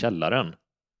kvar i källaren.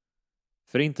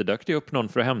 För inte dök det upp någon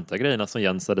för att hämta grejerna som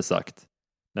Jens hade sagt.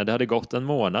 När det hade gått en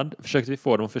månad försökte vi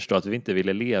få dem att förstå att vi inte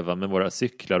ville leva med våra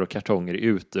cyklar och kartonger i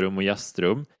uterum och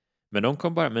gästrum. Men de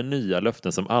kom bara med nya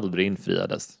löften som aldrig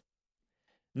infriades.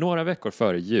 Några veckor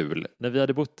före jul, när vi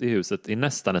hade bott i huset i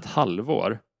nästan ett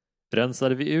halvår,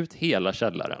 rensade vi ut hela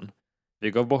källaren.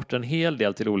 Vi gav bort en hel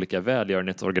del till olika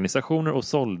välgörenhetsorganisationer och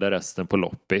sålde resten på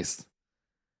loppis.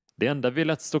 Det enda vi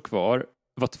lät stå kvar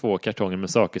var 2 kartonger med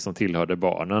saker som tillhörde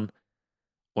barnen.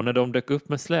 Och när de dök upp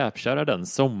med släpkärra den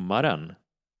sommaren,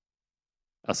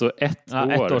 alltså ett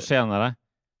år senare,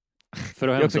 för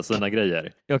att hämta sina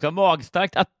grejer. Jag kan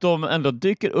magstarkt att de ändå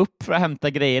dyker upp för att hämta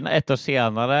grejerna 1 år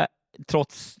senare,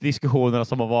 trots diskussionerna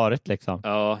som har varit liksom.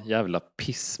 Ja, jävla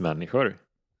pissmänniskor.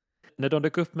 När de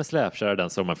dök upp med släpkärra den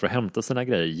sommaren för att hämta sina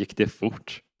grejer gick det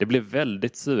fort. Det blev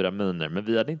väldigt sura miner, men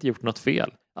vi hade inte gjort något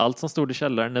fel. Allt som stod i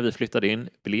källaren när vi flyttade in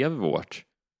blev vårt.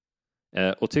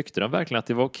 Och tyckte de verkligen att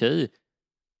det var okej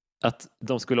att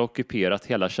de skulle ha ockuperat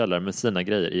hela källaren med sina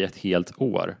grejer i ett helt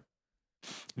år?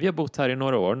 Vi har bott här i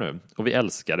några år nu och vi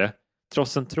älskar det.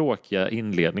 Trots den tråkiga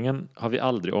inledningen har vi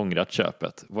aldrig ångrat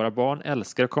köpet. Våra barn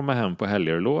älskar att komma hem på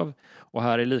helger och lov och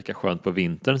här är lika skönt på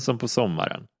vintern som på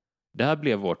sommaren. Det här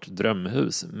blev vårt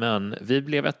drömhus, men vi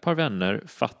blev ett par vänner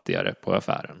fattigare på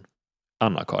affären.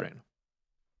 Anna-Karin.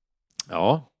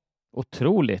 Ja.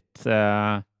 Otroligt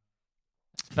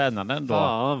spännande ändå.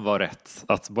 Fan vad rätt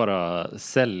att bara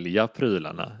sälja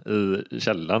prylarna i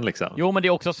källan liksom. Jo, men det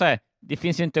är också så här, det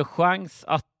finns ju inte en chans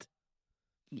att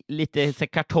lite så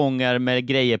kartonger med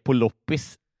grejer på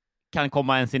loppis kan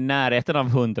komma ens i närheten av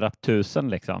 100 000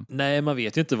 liksom. Nej, man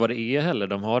vet ju inte vad det är heller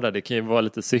de har där. Det kan ju vara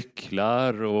lite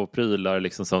cyklar och prylar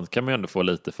liksom, sånt kan man ju ändå få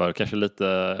lite för. Kanske lite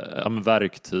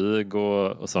verktyg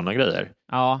och sådana grejer.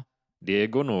 Ja. Det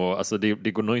går nog, alltså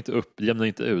det går nog inte upp, jämnar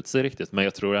inte ut sig riktigt, men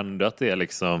jag tror ändå att det är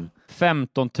liksom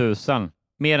 15 000.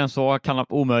 Mer än så kan de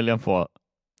omöjligen få.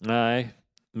 Nej,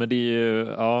 men det är ju,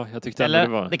 ja, jag tyckte eller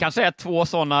ändå det var. Det kanske är 2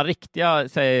 sådana riktiga,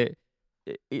 säg,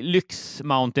 lyx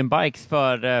mountainbikes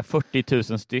för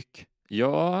 40 000 styck.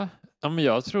 Ja, men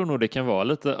jag tror nog det kan vara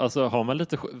lite, alltså har man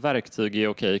lite verktyg i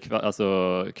okej,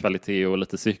 alltså kvalitet och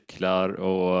lite cyklar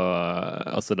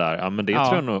och sådär, ja men det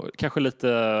tror jag nog, kanske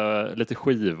lite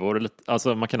skivor, lite,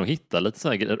 alltså man kan nog hitta lite så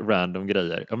här random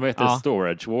grejer. Jag vet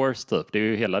Storage Wars typ, det är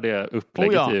ju hela det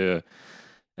upplägget är ju,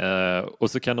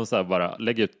 och så kan de så här bara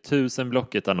lägga ut 1000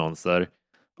 Blocket-annonser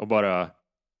och bara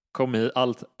kom hit,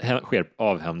 allt sker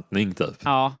avhämtning typ.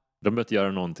 Ja. De behöver inte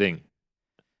göra någonting.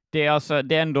 Det är alltså,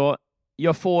 det är ändå,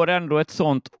 jag får ändå ett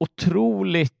sånt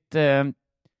otroligt, det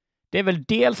är väl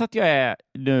dels att jag är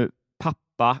nu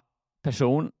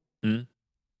pappa-person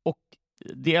och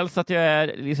dels att jag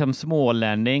är liksom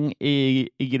smålänning i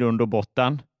grund och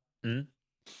botten.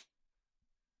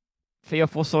 För jag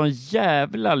får sån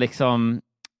jävla liksom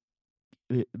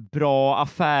bra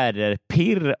affärer,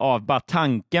 pirr av bara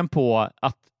tanken på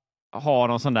att ha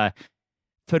någon sån där.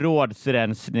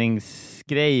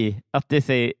 förrådsrensningsgrej. Att det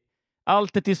säger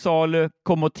allt är till salu,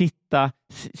 kom och titta,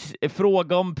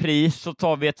 fråga om pris så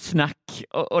tar vi ett snack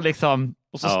och liksom,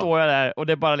 och så står jag där och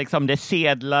det är bara liksom, det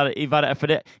sedlar i varje,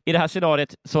 för i det här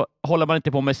scenariot så håller man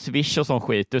inte på med Swish och sån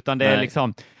skit, utan det är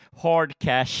liksom hard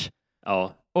cash.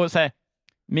 Ja. Och så här,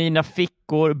 mina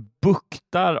fickor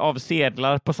buktar av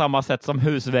sedlar på samma sätt som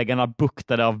husväggarna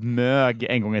buktade av mög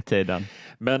en gång i tiden.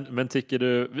 Men tycker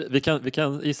du, vi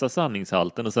kan gissa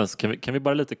sanningshalten och sen så kan vi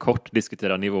bara lite kort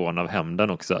diskutera nivån av hämnden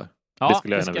också. Ja, det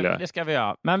skulle jag gärna vilja. Det ska vi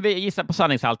göra. Men vi gissar på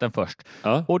sanningshalten först.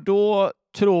 Ja. Och då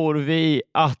tror vi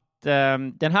att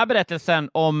den här berättelsen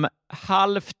om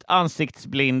halvt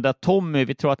ansiktsblinda Tommy,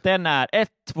 vi tror att den är 1,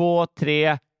 2,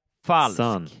 3 falsk.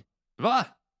 Va?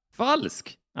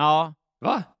 Falsk? Ja.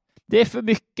 Va? Det är för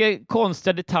mycket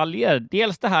konstiga detaljer.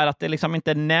 Dels det här att det liksom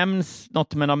inte nämns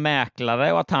något med någon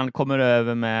mäklare och att han kommer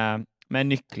över med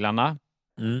nycklarna.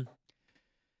 Mm.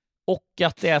 Och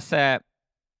att det är så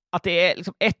att det är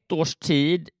liksom 1 års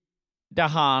tid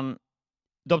där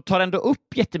de tar ändå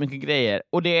upp jättemycket grejer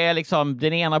och det är liksom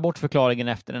den ena bortförklaringen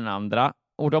efter den andra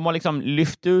och de har liksom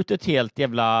lyft ut ett helt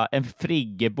en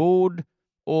friggebod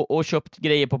och köpt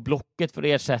grejer på Blocket för att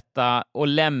ersätta och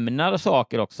lämnar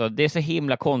saker också. Det är så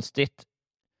himla konstigt.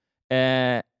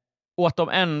 Och att de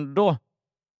ändå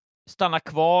stannar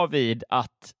kvar vid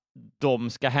att de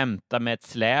ska hämta med ett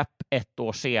släp 1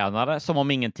 år senare som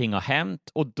om ingenting har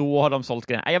hänt och då har de sålt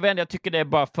grejer. Jag tycker det är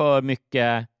bara för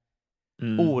mycket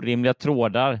orimliga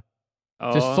trådar.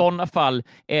 Ja. För i sådana fall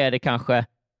är det kanske,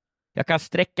 jag kan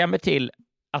sträcka mig till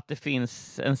att det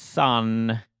finns en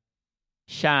sann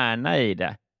kärna i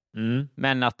det.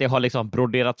 Men att det har liksom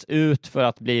broderats ut för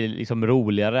att bli liksom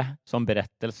roligare som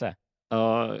berättelse.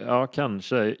 Ja,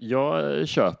 kanske. Jag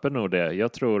köper nog det.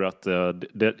 Jag tror att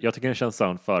jag tycker det känns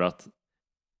sant för att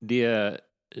det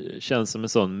känns som en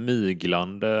sån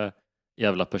myglande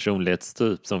jävla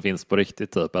personlighetstyp som finns på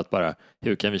riktigt, typ att bara,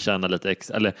 hur kan vi tjäna lite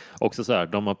extra, eller också så här,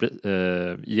 de har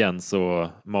Jens och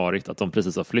Marit, att de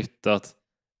precis har flyttat,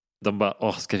 de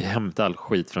bara, ska vi hämta all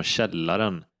skit från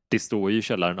källaren? Det står ju i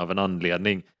källaren av en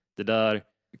anledning. Det där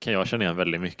kan jag känna igen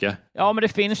väldigt mycket. Ja, men det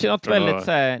finns ju något väldigt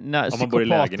om man bor i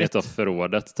lägenhet av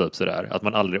förrådet, typ sådär, att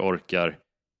man aldrig orkar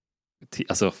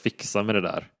fixa med det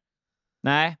där.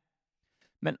 Nej.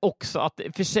 Men också att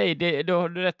för sig, du har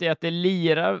rätt i att det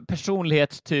lirar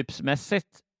personlighetstypsmässigt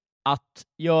att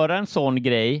göra en sån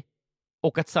grej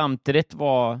och att samtidigt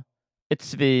vara ett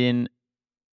svin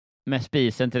med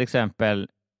spisen till exempel,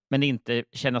 men inte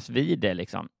kännas vid det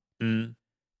liksom.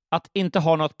 Att inte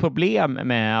ha något problem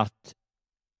med att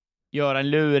göra en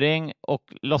luring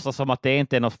och låtsas som att det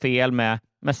inte är något fel med,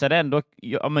 men sen ändå,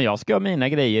 men jag ska ha mina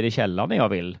grejer i källaren när jag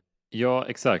vill. Ja,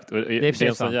 exakt. Och det är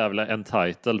en sån jävla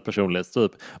entitled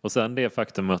personlighetstyp. Och sen det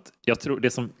faktum att jag tror det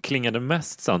som klingade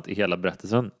mest sant i hela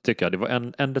berättelsen, tycker jag, det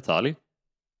var en detalj.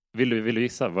 Vill du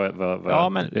gissa vad ja,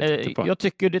 men jag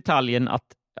tycker detaljen att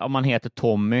om man heter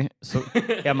Tommy så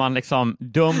är man liksom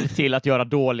dömd till att göra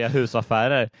dåliga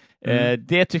husaffärer.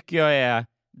 Det tycker jag är...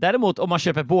 Däremot om man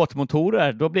köper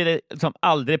båtmotorer, då blir det liksom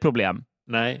aldrig problem.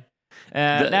 Nej.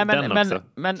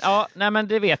 Men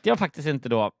det vet jag faktiskt inte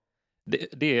då.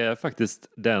 Det är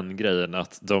faktiskt den grejen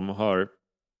att de har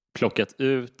plockat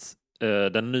ut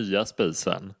den nya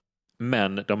spisen,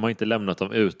 men de har inte lämnat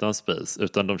dem utan spis,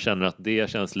 utan de känner att det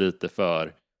känns lite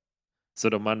för... Så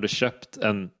de har ändå köpt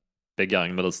en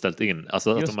begagnad och ställt in.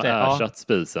 Alltså att de har ersatt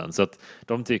spisen. Så att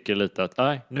de tycker lite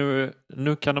att nu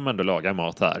kan de ändå laga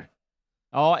mat här.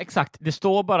 Ja, exakt. Det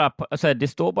står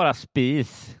bara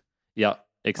spis. Ja,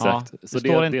 exakt. Så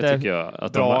det tycker jag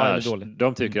att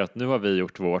de tycker att nu har vi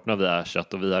gjort vårt, nu har vi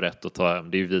ersatt och vi har rätt att ta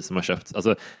hem. Det är ju vi som har köpt.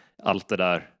 Alltså allt det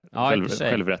där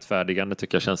självrättfärdigande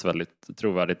tycker jag känns väldigt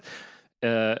trovärdigt.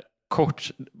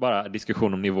 Kort bara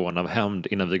diskussion om nivån av hämnd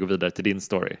innan vi går vidare till din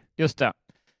story. Just det.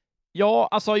 Ja,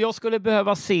 alltså jag skulle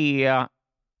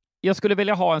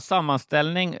vilja ha en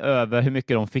sammanställning över hur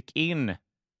mycket de fick in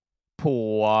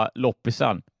på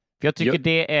loppisen. För jag tycker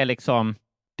det är liksom,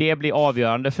 det blir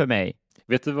avgörande för mig.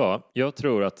 Vet du vad? Jag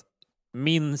tror att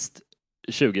minst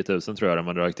 20 000 tror jag de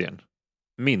har dragit in.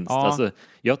 Minst. Ja. Alltså,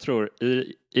 jag tror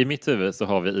i mitt huvud så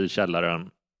har vi i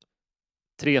källaren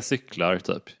 3 cyklar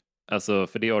typ. Alltså,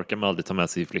 för det orkar man aldrig ta med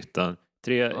sig i flytten.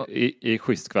 3 i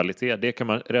schysst kvalitet. Det kan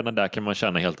man, redan där kan man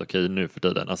känna helt okej nu för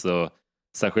tiden. Alltså,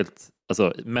 särskilt,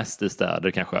 alltså mest i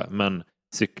städer kanske. Men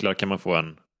cyklar kan man få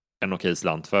en okej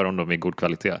slant för om de är i god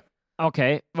kvalitet.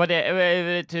 Okej. Var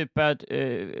det typ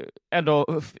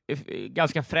ändå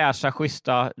ganska fräscha,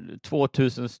 schyssta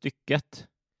 2000 stycket?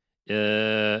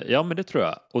 Ja, men det tror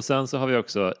jag. Och sen så har vi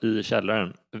också i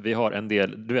källaren, vi har en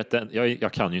del, du vet,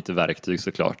 jag kan ju inte verktyg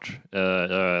såklart. Jag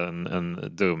är en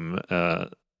dum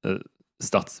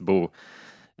stadsbo,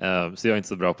 så jag är inte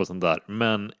så bra på sånt där.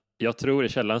 Men jag tror i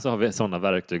källaren så har vi sådana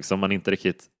verktyg som man inte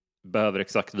riktigt behöver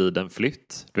exakt vid en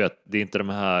flytt. Du vet, det är inte de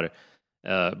här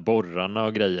borrarna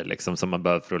och grejer liksom, som man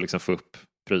behöver för att liksom få upp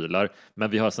prylar. Men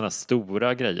vi har sådana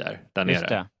stora grejer där Just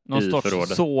nere. det. Någon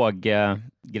sorts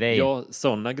såggrej. Ja,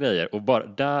 sådana grejer. Och bara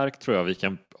där tror jag vi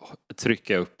kan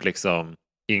trycka upp liksom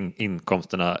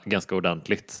inkomsterna ganska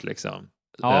ordentligt. Liksom.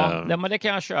 Ja, men det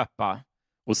kan jag köpa.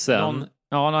 Och sen...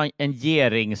 en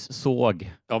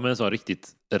geringssåg. Ja, men en sån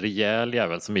riktigt rejäl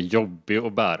jävel som är jobbig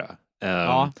att bära.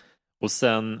 Och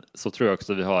sen så tror jag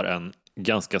också vi har en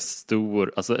ganska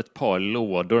stor, alltså ett par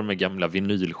lådor med gamla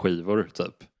vinylskivor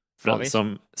typ.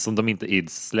 Som de inte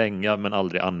ids slänga men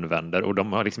aldrig använder. Och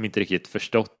de har liksom inte riktigt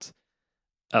förstått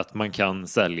att man kan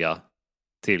sälja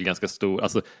till ganska stor,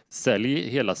 alltså sälj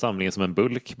hela samlingen som en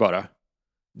bulk bara.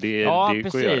 Det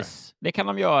precis. Det kan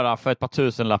de göra för ett par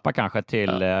tusenlappar kanske till,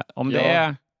 om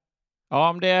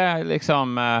det är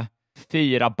liksom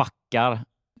 4 backar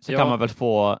så kan man väl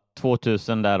få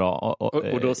 2000 där då.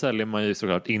 Och då säljer man ju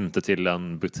såklart inte till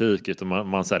en butik utan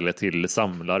man säljer till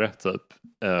samlare typ.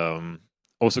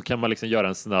 Och så kan man liksom göra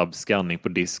en snabb scanning på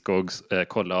Discogs,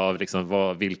 kolla av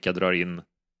liksom vilka drar in.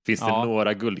 Finns det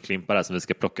några guldklimpar här som vi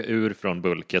ska plocka ur från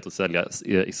bulket och sälja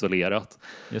isolerat?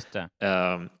 Just det.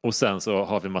 Och sen så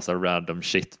har vi massa random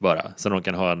shit bara. Så de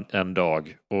kan ha en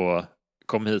dag och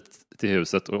kom hit till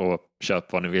huset och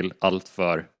köp vad ni vill. Allt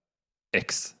för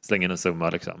X. Släng in en summa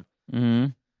liksom.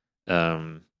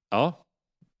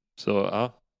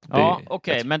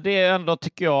 Okej, men det är ändå,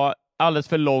 tycker jag, alldeles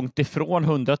för långt ifrån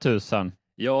 100 000.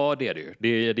 Ja, det är det ju.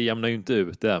 Det jämnar ju inte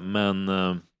ut det, men...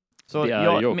 Så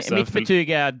mitt betyg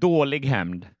är dålig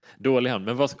hämnd. Dålig hämnd,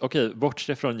 men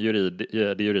bortse från det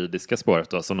juridiska spåret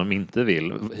då, som de inte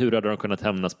vill. Hur hade de kunnat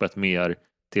hämnas på ett mer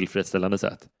tillfredsställande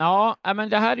sätt? Ja, men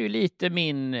det här är ju lite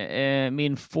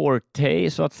min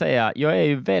forte så att säga. Jag är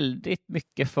ju väldigt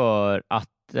mycket för att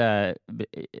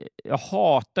jag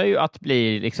hatar ju att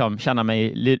känna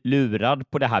mig lurad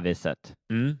på det här viset.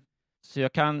 Så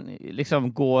jag kan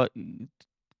liksom gå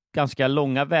ganska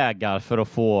långa vägar för att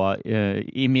få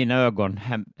i mina ögon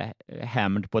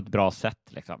hämnd på ett bra sätt.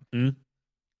 Liksom.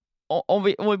 Om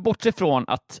vi bortser från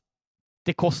att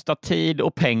det kostar tid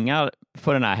och pengar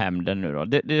för den här hämnden nu då.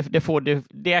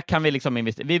 Det kan vi liksom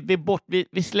investera.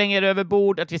 Vi slänger över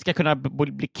bord att vi ska kunna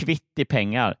bli kvitt i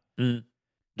pengar.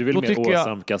 Du vill mer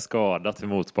åsamka skada till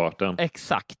motparten.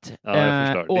 Exakt. Ja,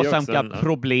 jag förstår. Åsamka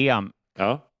problem.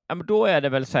 Ja. Men då är det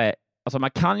väl så här, alltså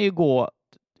man kan ju gå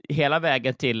hela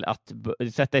vägen till att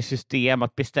sätta i system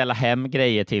att beställa hem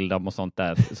grejer till dem och sånt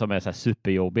där som är så här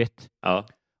superjobbigt. Ja.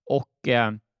 Och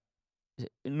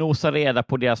nosa reda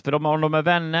på deras, för om de är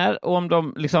vänner och om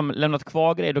de liksom lämnat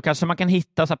kvar grejer, då kanske man kan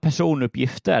hitta så här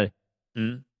personuppgifter.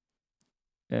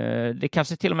 Det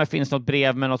kanske till och med finns något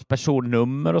brev med något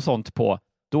personnummer och sånt på.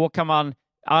 Då kan man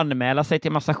anmäla sig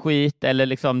till massa skit eller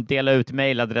liksom dela ut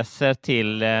mejladresser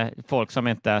till folk som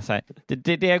inte är så här.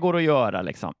 Det går att göra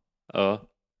liksom. Ja.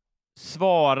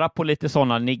 Svara på lite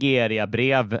sådana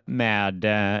Nigeria-brev med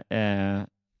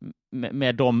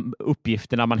de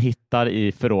uppgifterna man hittar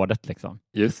i förrådet liksom.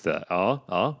 Just det,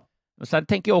 ja. Och sen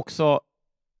tänker jag också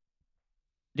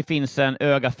det finns en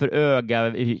öga för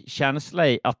öga känsla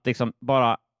i att liksom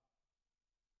bara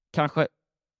kanske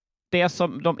det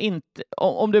som de inte,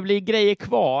 om det blir grejer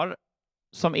kvar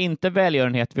som inte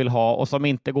välgörenhet vill ha och som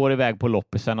inte går iväg på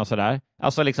loppisen och sådär.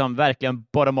 Alltså liksom verkligen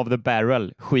bottom of the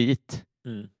barrel skit.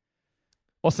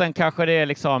 Och sen kanske det är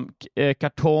liksom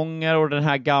kartonger och den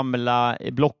här gamla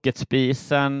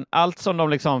Blocket-spisen. Allt som de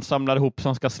liksom samlar ihop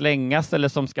som ska slängas eller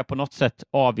som ska på något sätt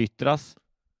avyttras.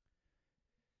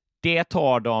 Det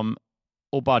tar de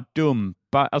och bara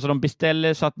dumpar. Alltså de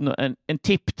beställer så att en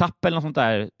tipptapp eller något sånt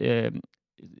där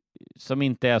som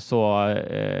inte är så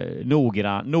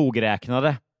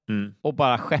nogräknade och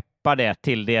bara skeppar det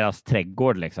till deras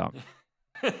trädgård liksom.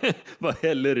 Bara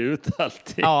häller ut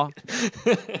allting. Ja.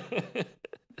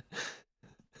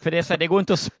 För det är så här, det går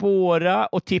inte att spåra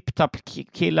och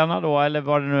tipptapp-killarna då, eller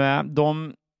vad det nu är,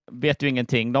 de vet ju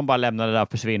ingenting. De bara lämnar det där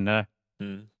och försvinner.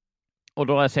 Och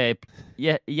då är det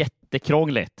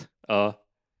jättekrångligt. Ja.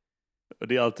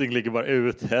 Och allting ligger bara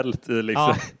uthällt i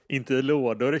liksom, inte i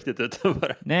lådor riktigt utan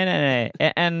bara... Nej.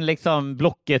 En liksom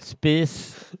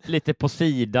Blocket-spis lite på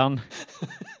sidan.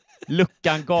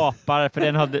 Luckan gapar för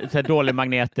den har så dålig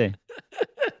magnet i.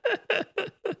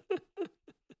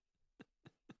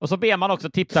 Och så ber man också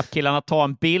tipptapp-killarna ta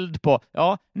en bild på,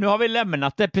 nu har vi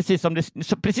lämnat det precis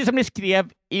som ni skrev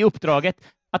i uppdraget.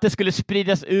 att det skulle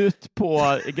spridas ut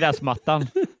på gräsmattan.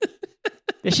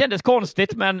 Det kändes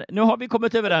konstigt, men nu har vi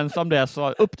kommit överens om det,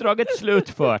 så uppdraget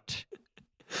slutfört.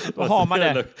 Då har man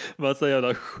det. Massa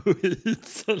jävla skit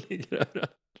som ligger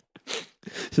överallt.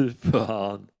 Hur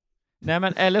fan? Nej,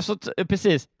 men eller så,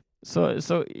 precis,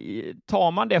 så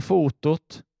tar man det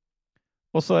fotot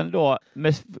och så då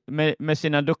med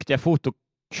sina duktiga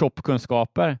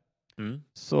Photoshop-kunskaper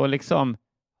så liksom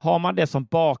har man det som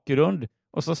bakgrund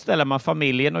och så ställer man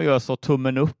familjen och gör så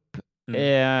tummen upp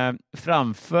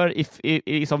framför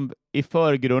i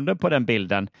förgrunden på den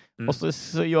bilden och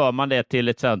så gör man det till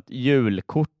ett sånt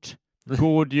julkort.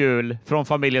 God jul från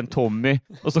familjen Tommy,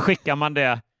 och så skickar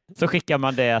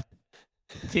man det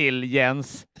till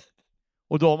Jens.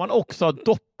 Och då har man också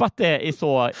doppat det i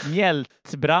så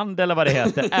mjältbrand eller vad det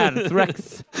heter,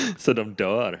 anthrax. Så de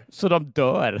dör.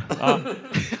 Ja.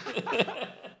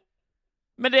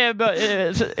 Men det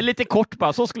är lite kort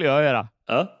bara, så skulle jag göra.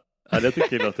 Ja, det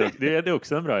tycker jag låter. Det är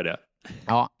också en bra idé.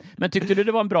 Ja, men tyckte du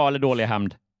det var en bra eller dålig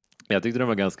hämnd? Jag tyckte den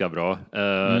var ganska bra.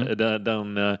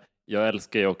 Jag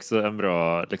älskar ju också en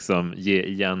bra liksom, ge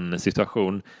igen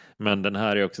situation. Men den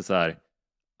här är också så här,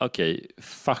 okej,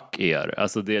 fuck er.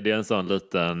 Alltså det är en sån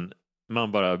liten,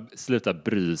 man bara slutar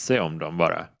bry sig om dem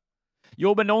bara.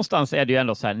 Jo, men någonstans är det ju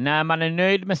ändå så här, när man är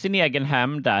nöjd med sin egen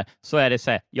hem där, så är det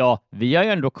så här, ja, vi har ju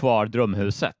ändå kvar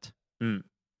drömhuset.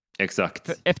 Exakt.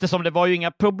 Eftersom det var ju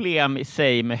inga problem i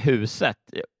sig med huset.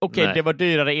 Okej, det var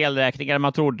dyrare elräkningar än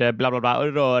man trodde, bla bla bla,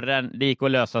 och rören, det gick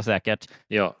att lösa säkert.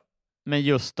 Ja. Men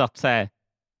just att säga,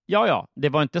 ja, det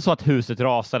var inte så att huset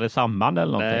rasade samman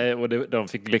eller någonting. Nej, och de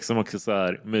fick liksom också så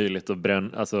här möjlighet att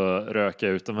röka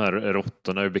ut de här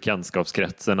råttorna ur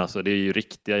bekantskapskretsen. Alltså det är ju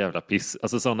riktiga jävla piss.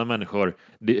 Alltså sådana människor,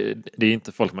 det är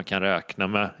inte folk man kan räkna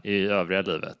med i övriga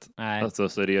livet. Nej. Alltså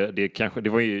så det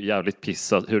var ju jävligt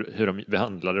piss hur de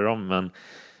behandlade dem,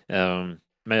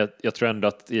 men jag tror ändå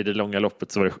att i det långa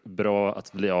loppet så var det bra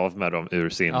att bli av med dem ur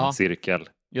sin cirkel.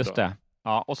 Just det.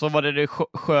 Ja, och så var det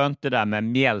skönt det där med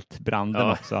mjältbranden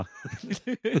också.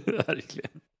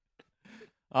 Verkligen.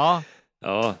 Ja.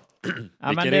 Ja.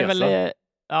 Ja, men det är väl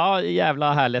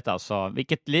jävla härligt alltså.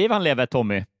 Vilket liv han lever,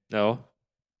 Tommy. Ja.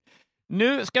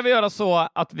 Nu ska vi göra så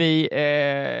att vi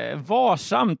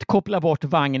varsamt kopplar bort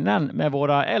vagnen med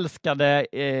våra älskade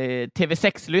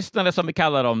TV6-lyssnare som vi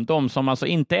kallar dem. De som alltså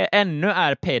inte ännu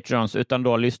är Patreons utan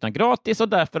då lyssnar gratis och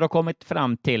därför har kommit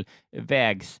fram till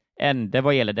vägs ände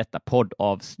vad gäller detta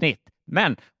poddavsnitt.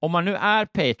 Men om man nu är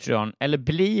Patreon eller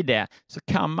blir det, så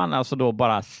kan man alltså då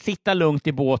bara sitta lugnt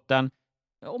i båten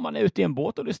om man är ute i en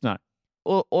båt och lyssnar.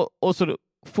 Och så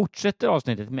fortsätter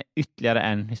avsnittet med ytterligare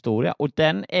en historia, och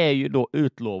den är ju då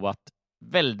utlovat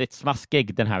väldigt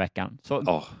smaskig den här veckan. Så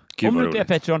om du inte är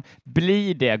Patreon,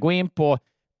 bli det. Gå in på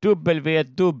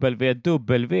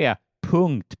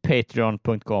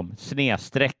www.patreon.com/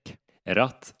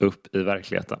 Ratt upp i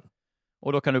verkligheten.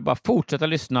 Och då kan du bara fortsätta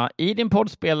lyssna i din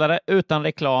poddspelare utan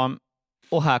reklam.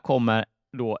 Och här kommer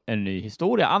då en ny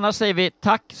historia. Annars säger vi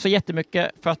tack så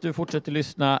jättemycket för att du fortsätter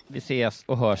lyssna. Vi ses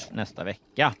och hörs nästa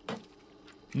vecka.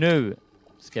 Nu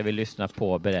ska vi lyssna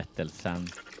på berättelsen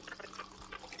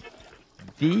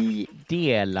Vi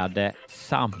delade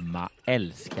samma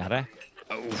älskare.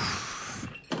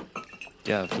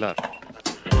 Jävlar.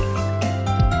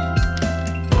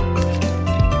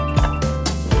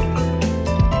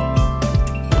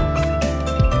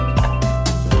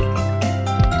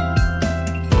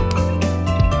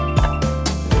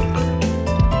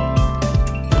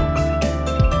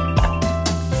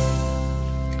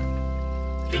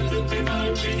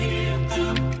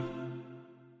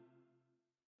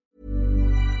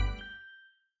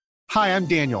 Hi, I'm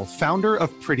Daniel, founder of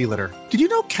Pretty Litter. Did you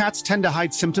know cats tend to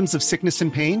hide symptoms of sickness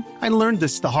and pain? I learned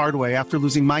this the hard way after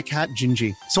losing my cat,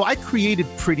 Gingy. So I created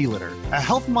Pretty Litter, a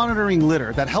health monitoring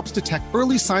litter that helps detect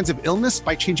early signs of illness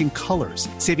by changing colors,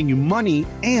 saving you money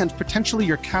and potentially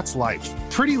your cat's life.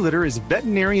 Pretty Litter is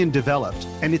veterinarian developed,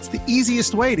 and it's the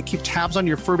easiest way to keep tabs on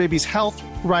your fur baby's health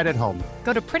right at home.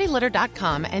 Go to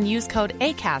prettylitter.com and use code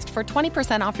ACAST for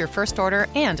 20% off your first order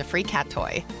and a free cat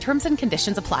toy. Terms and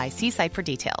conditions apply. See site for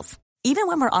details. Even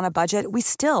when we're on a budget, we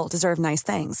still deserve nice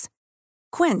things.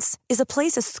 Quince is a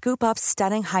place to scoop up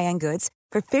stunning high-end goods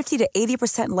for 50 to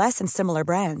 80% less than similar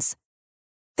brands.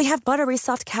 They have buttery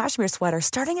soft cashmere sweaters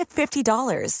starting at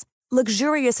 $50,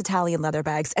 luxurious Italian leather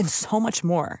bags, and so much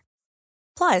more.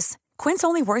 Plus, Quince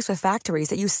only works with factories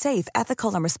that use safe,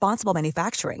 ethical, and responsible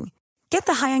manufacturing. Get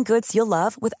the high-end goods you'll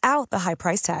love without the high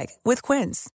price tag with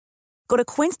Quince. Go to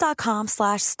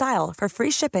quince.com/style for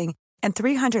free shipping and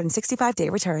 365-day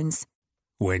returns.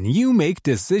 When you make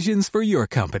decisions for your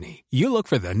company, you look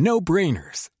for the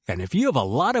no-brainers. And if you have a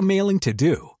lot of mailing to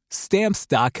do,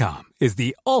 Stamps.com is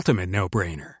the ultimate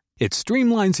no-brainer. It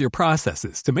streamlines your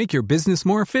processes to make your business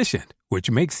more efficient, which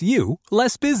makes you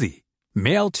less busy.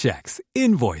 Mail checks,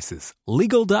 invoices,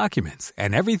 legal documents,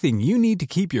 and everything you need to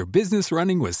keep your business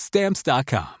running with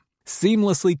Stamps.com.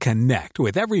 Seamlessly connect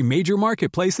with every major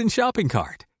marketplace and shopping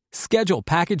cart. Schedule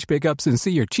package pickups and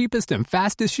see your cheapest and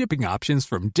fastest shipping options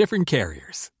from different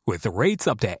carriers, with rates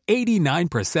up to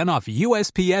 89% off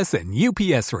USPS and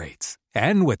UPS rates.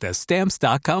 And with the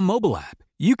Stamps.com mobile app,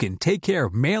 you can take care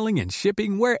of mailing and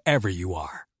shipping wherever you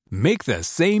are. Make the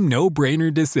same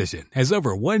no-brainer decision as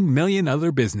over 1 million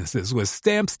other businesses with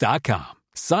Stamps.com.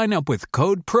 Sign up with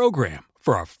code PROGRAM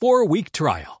for a 4-week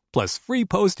trial, plus free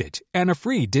postage and a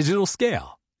free digital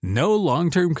scale. No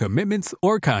long-term commitments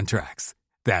or contracts.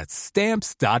 That's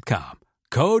Stamps.com.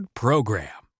 Code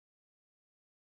PROGRAM.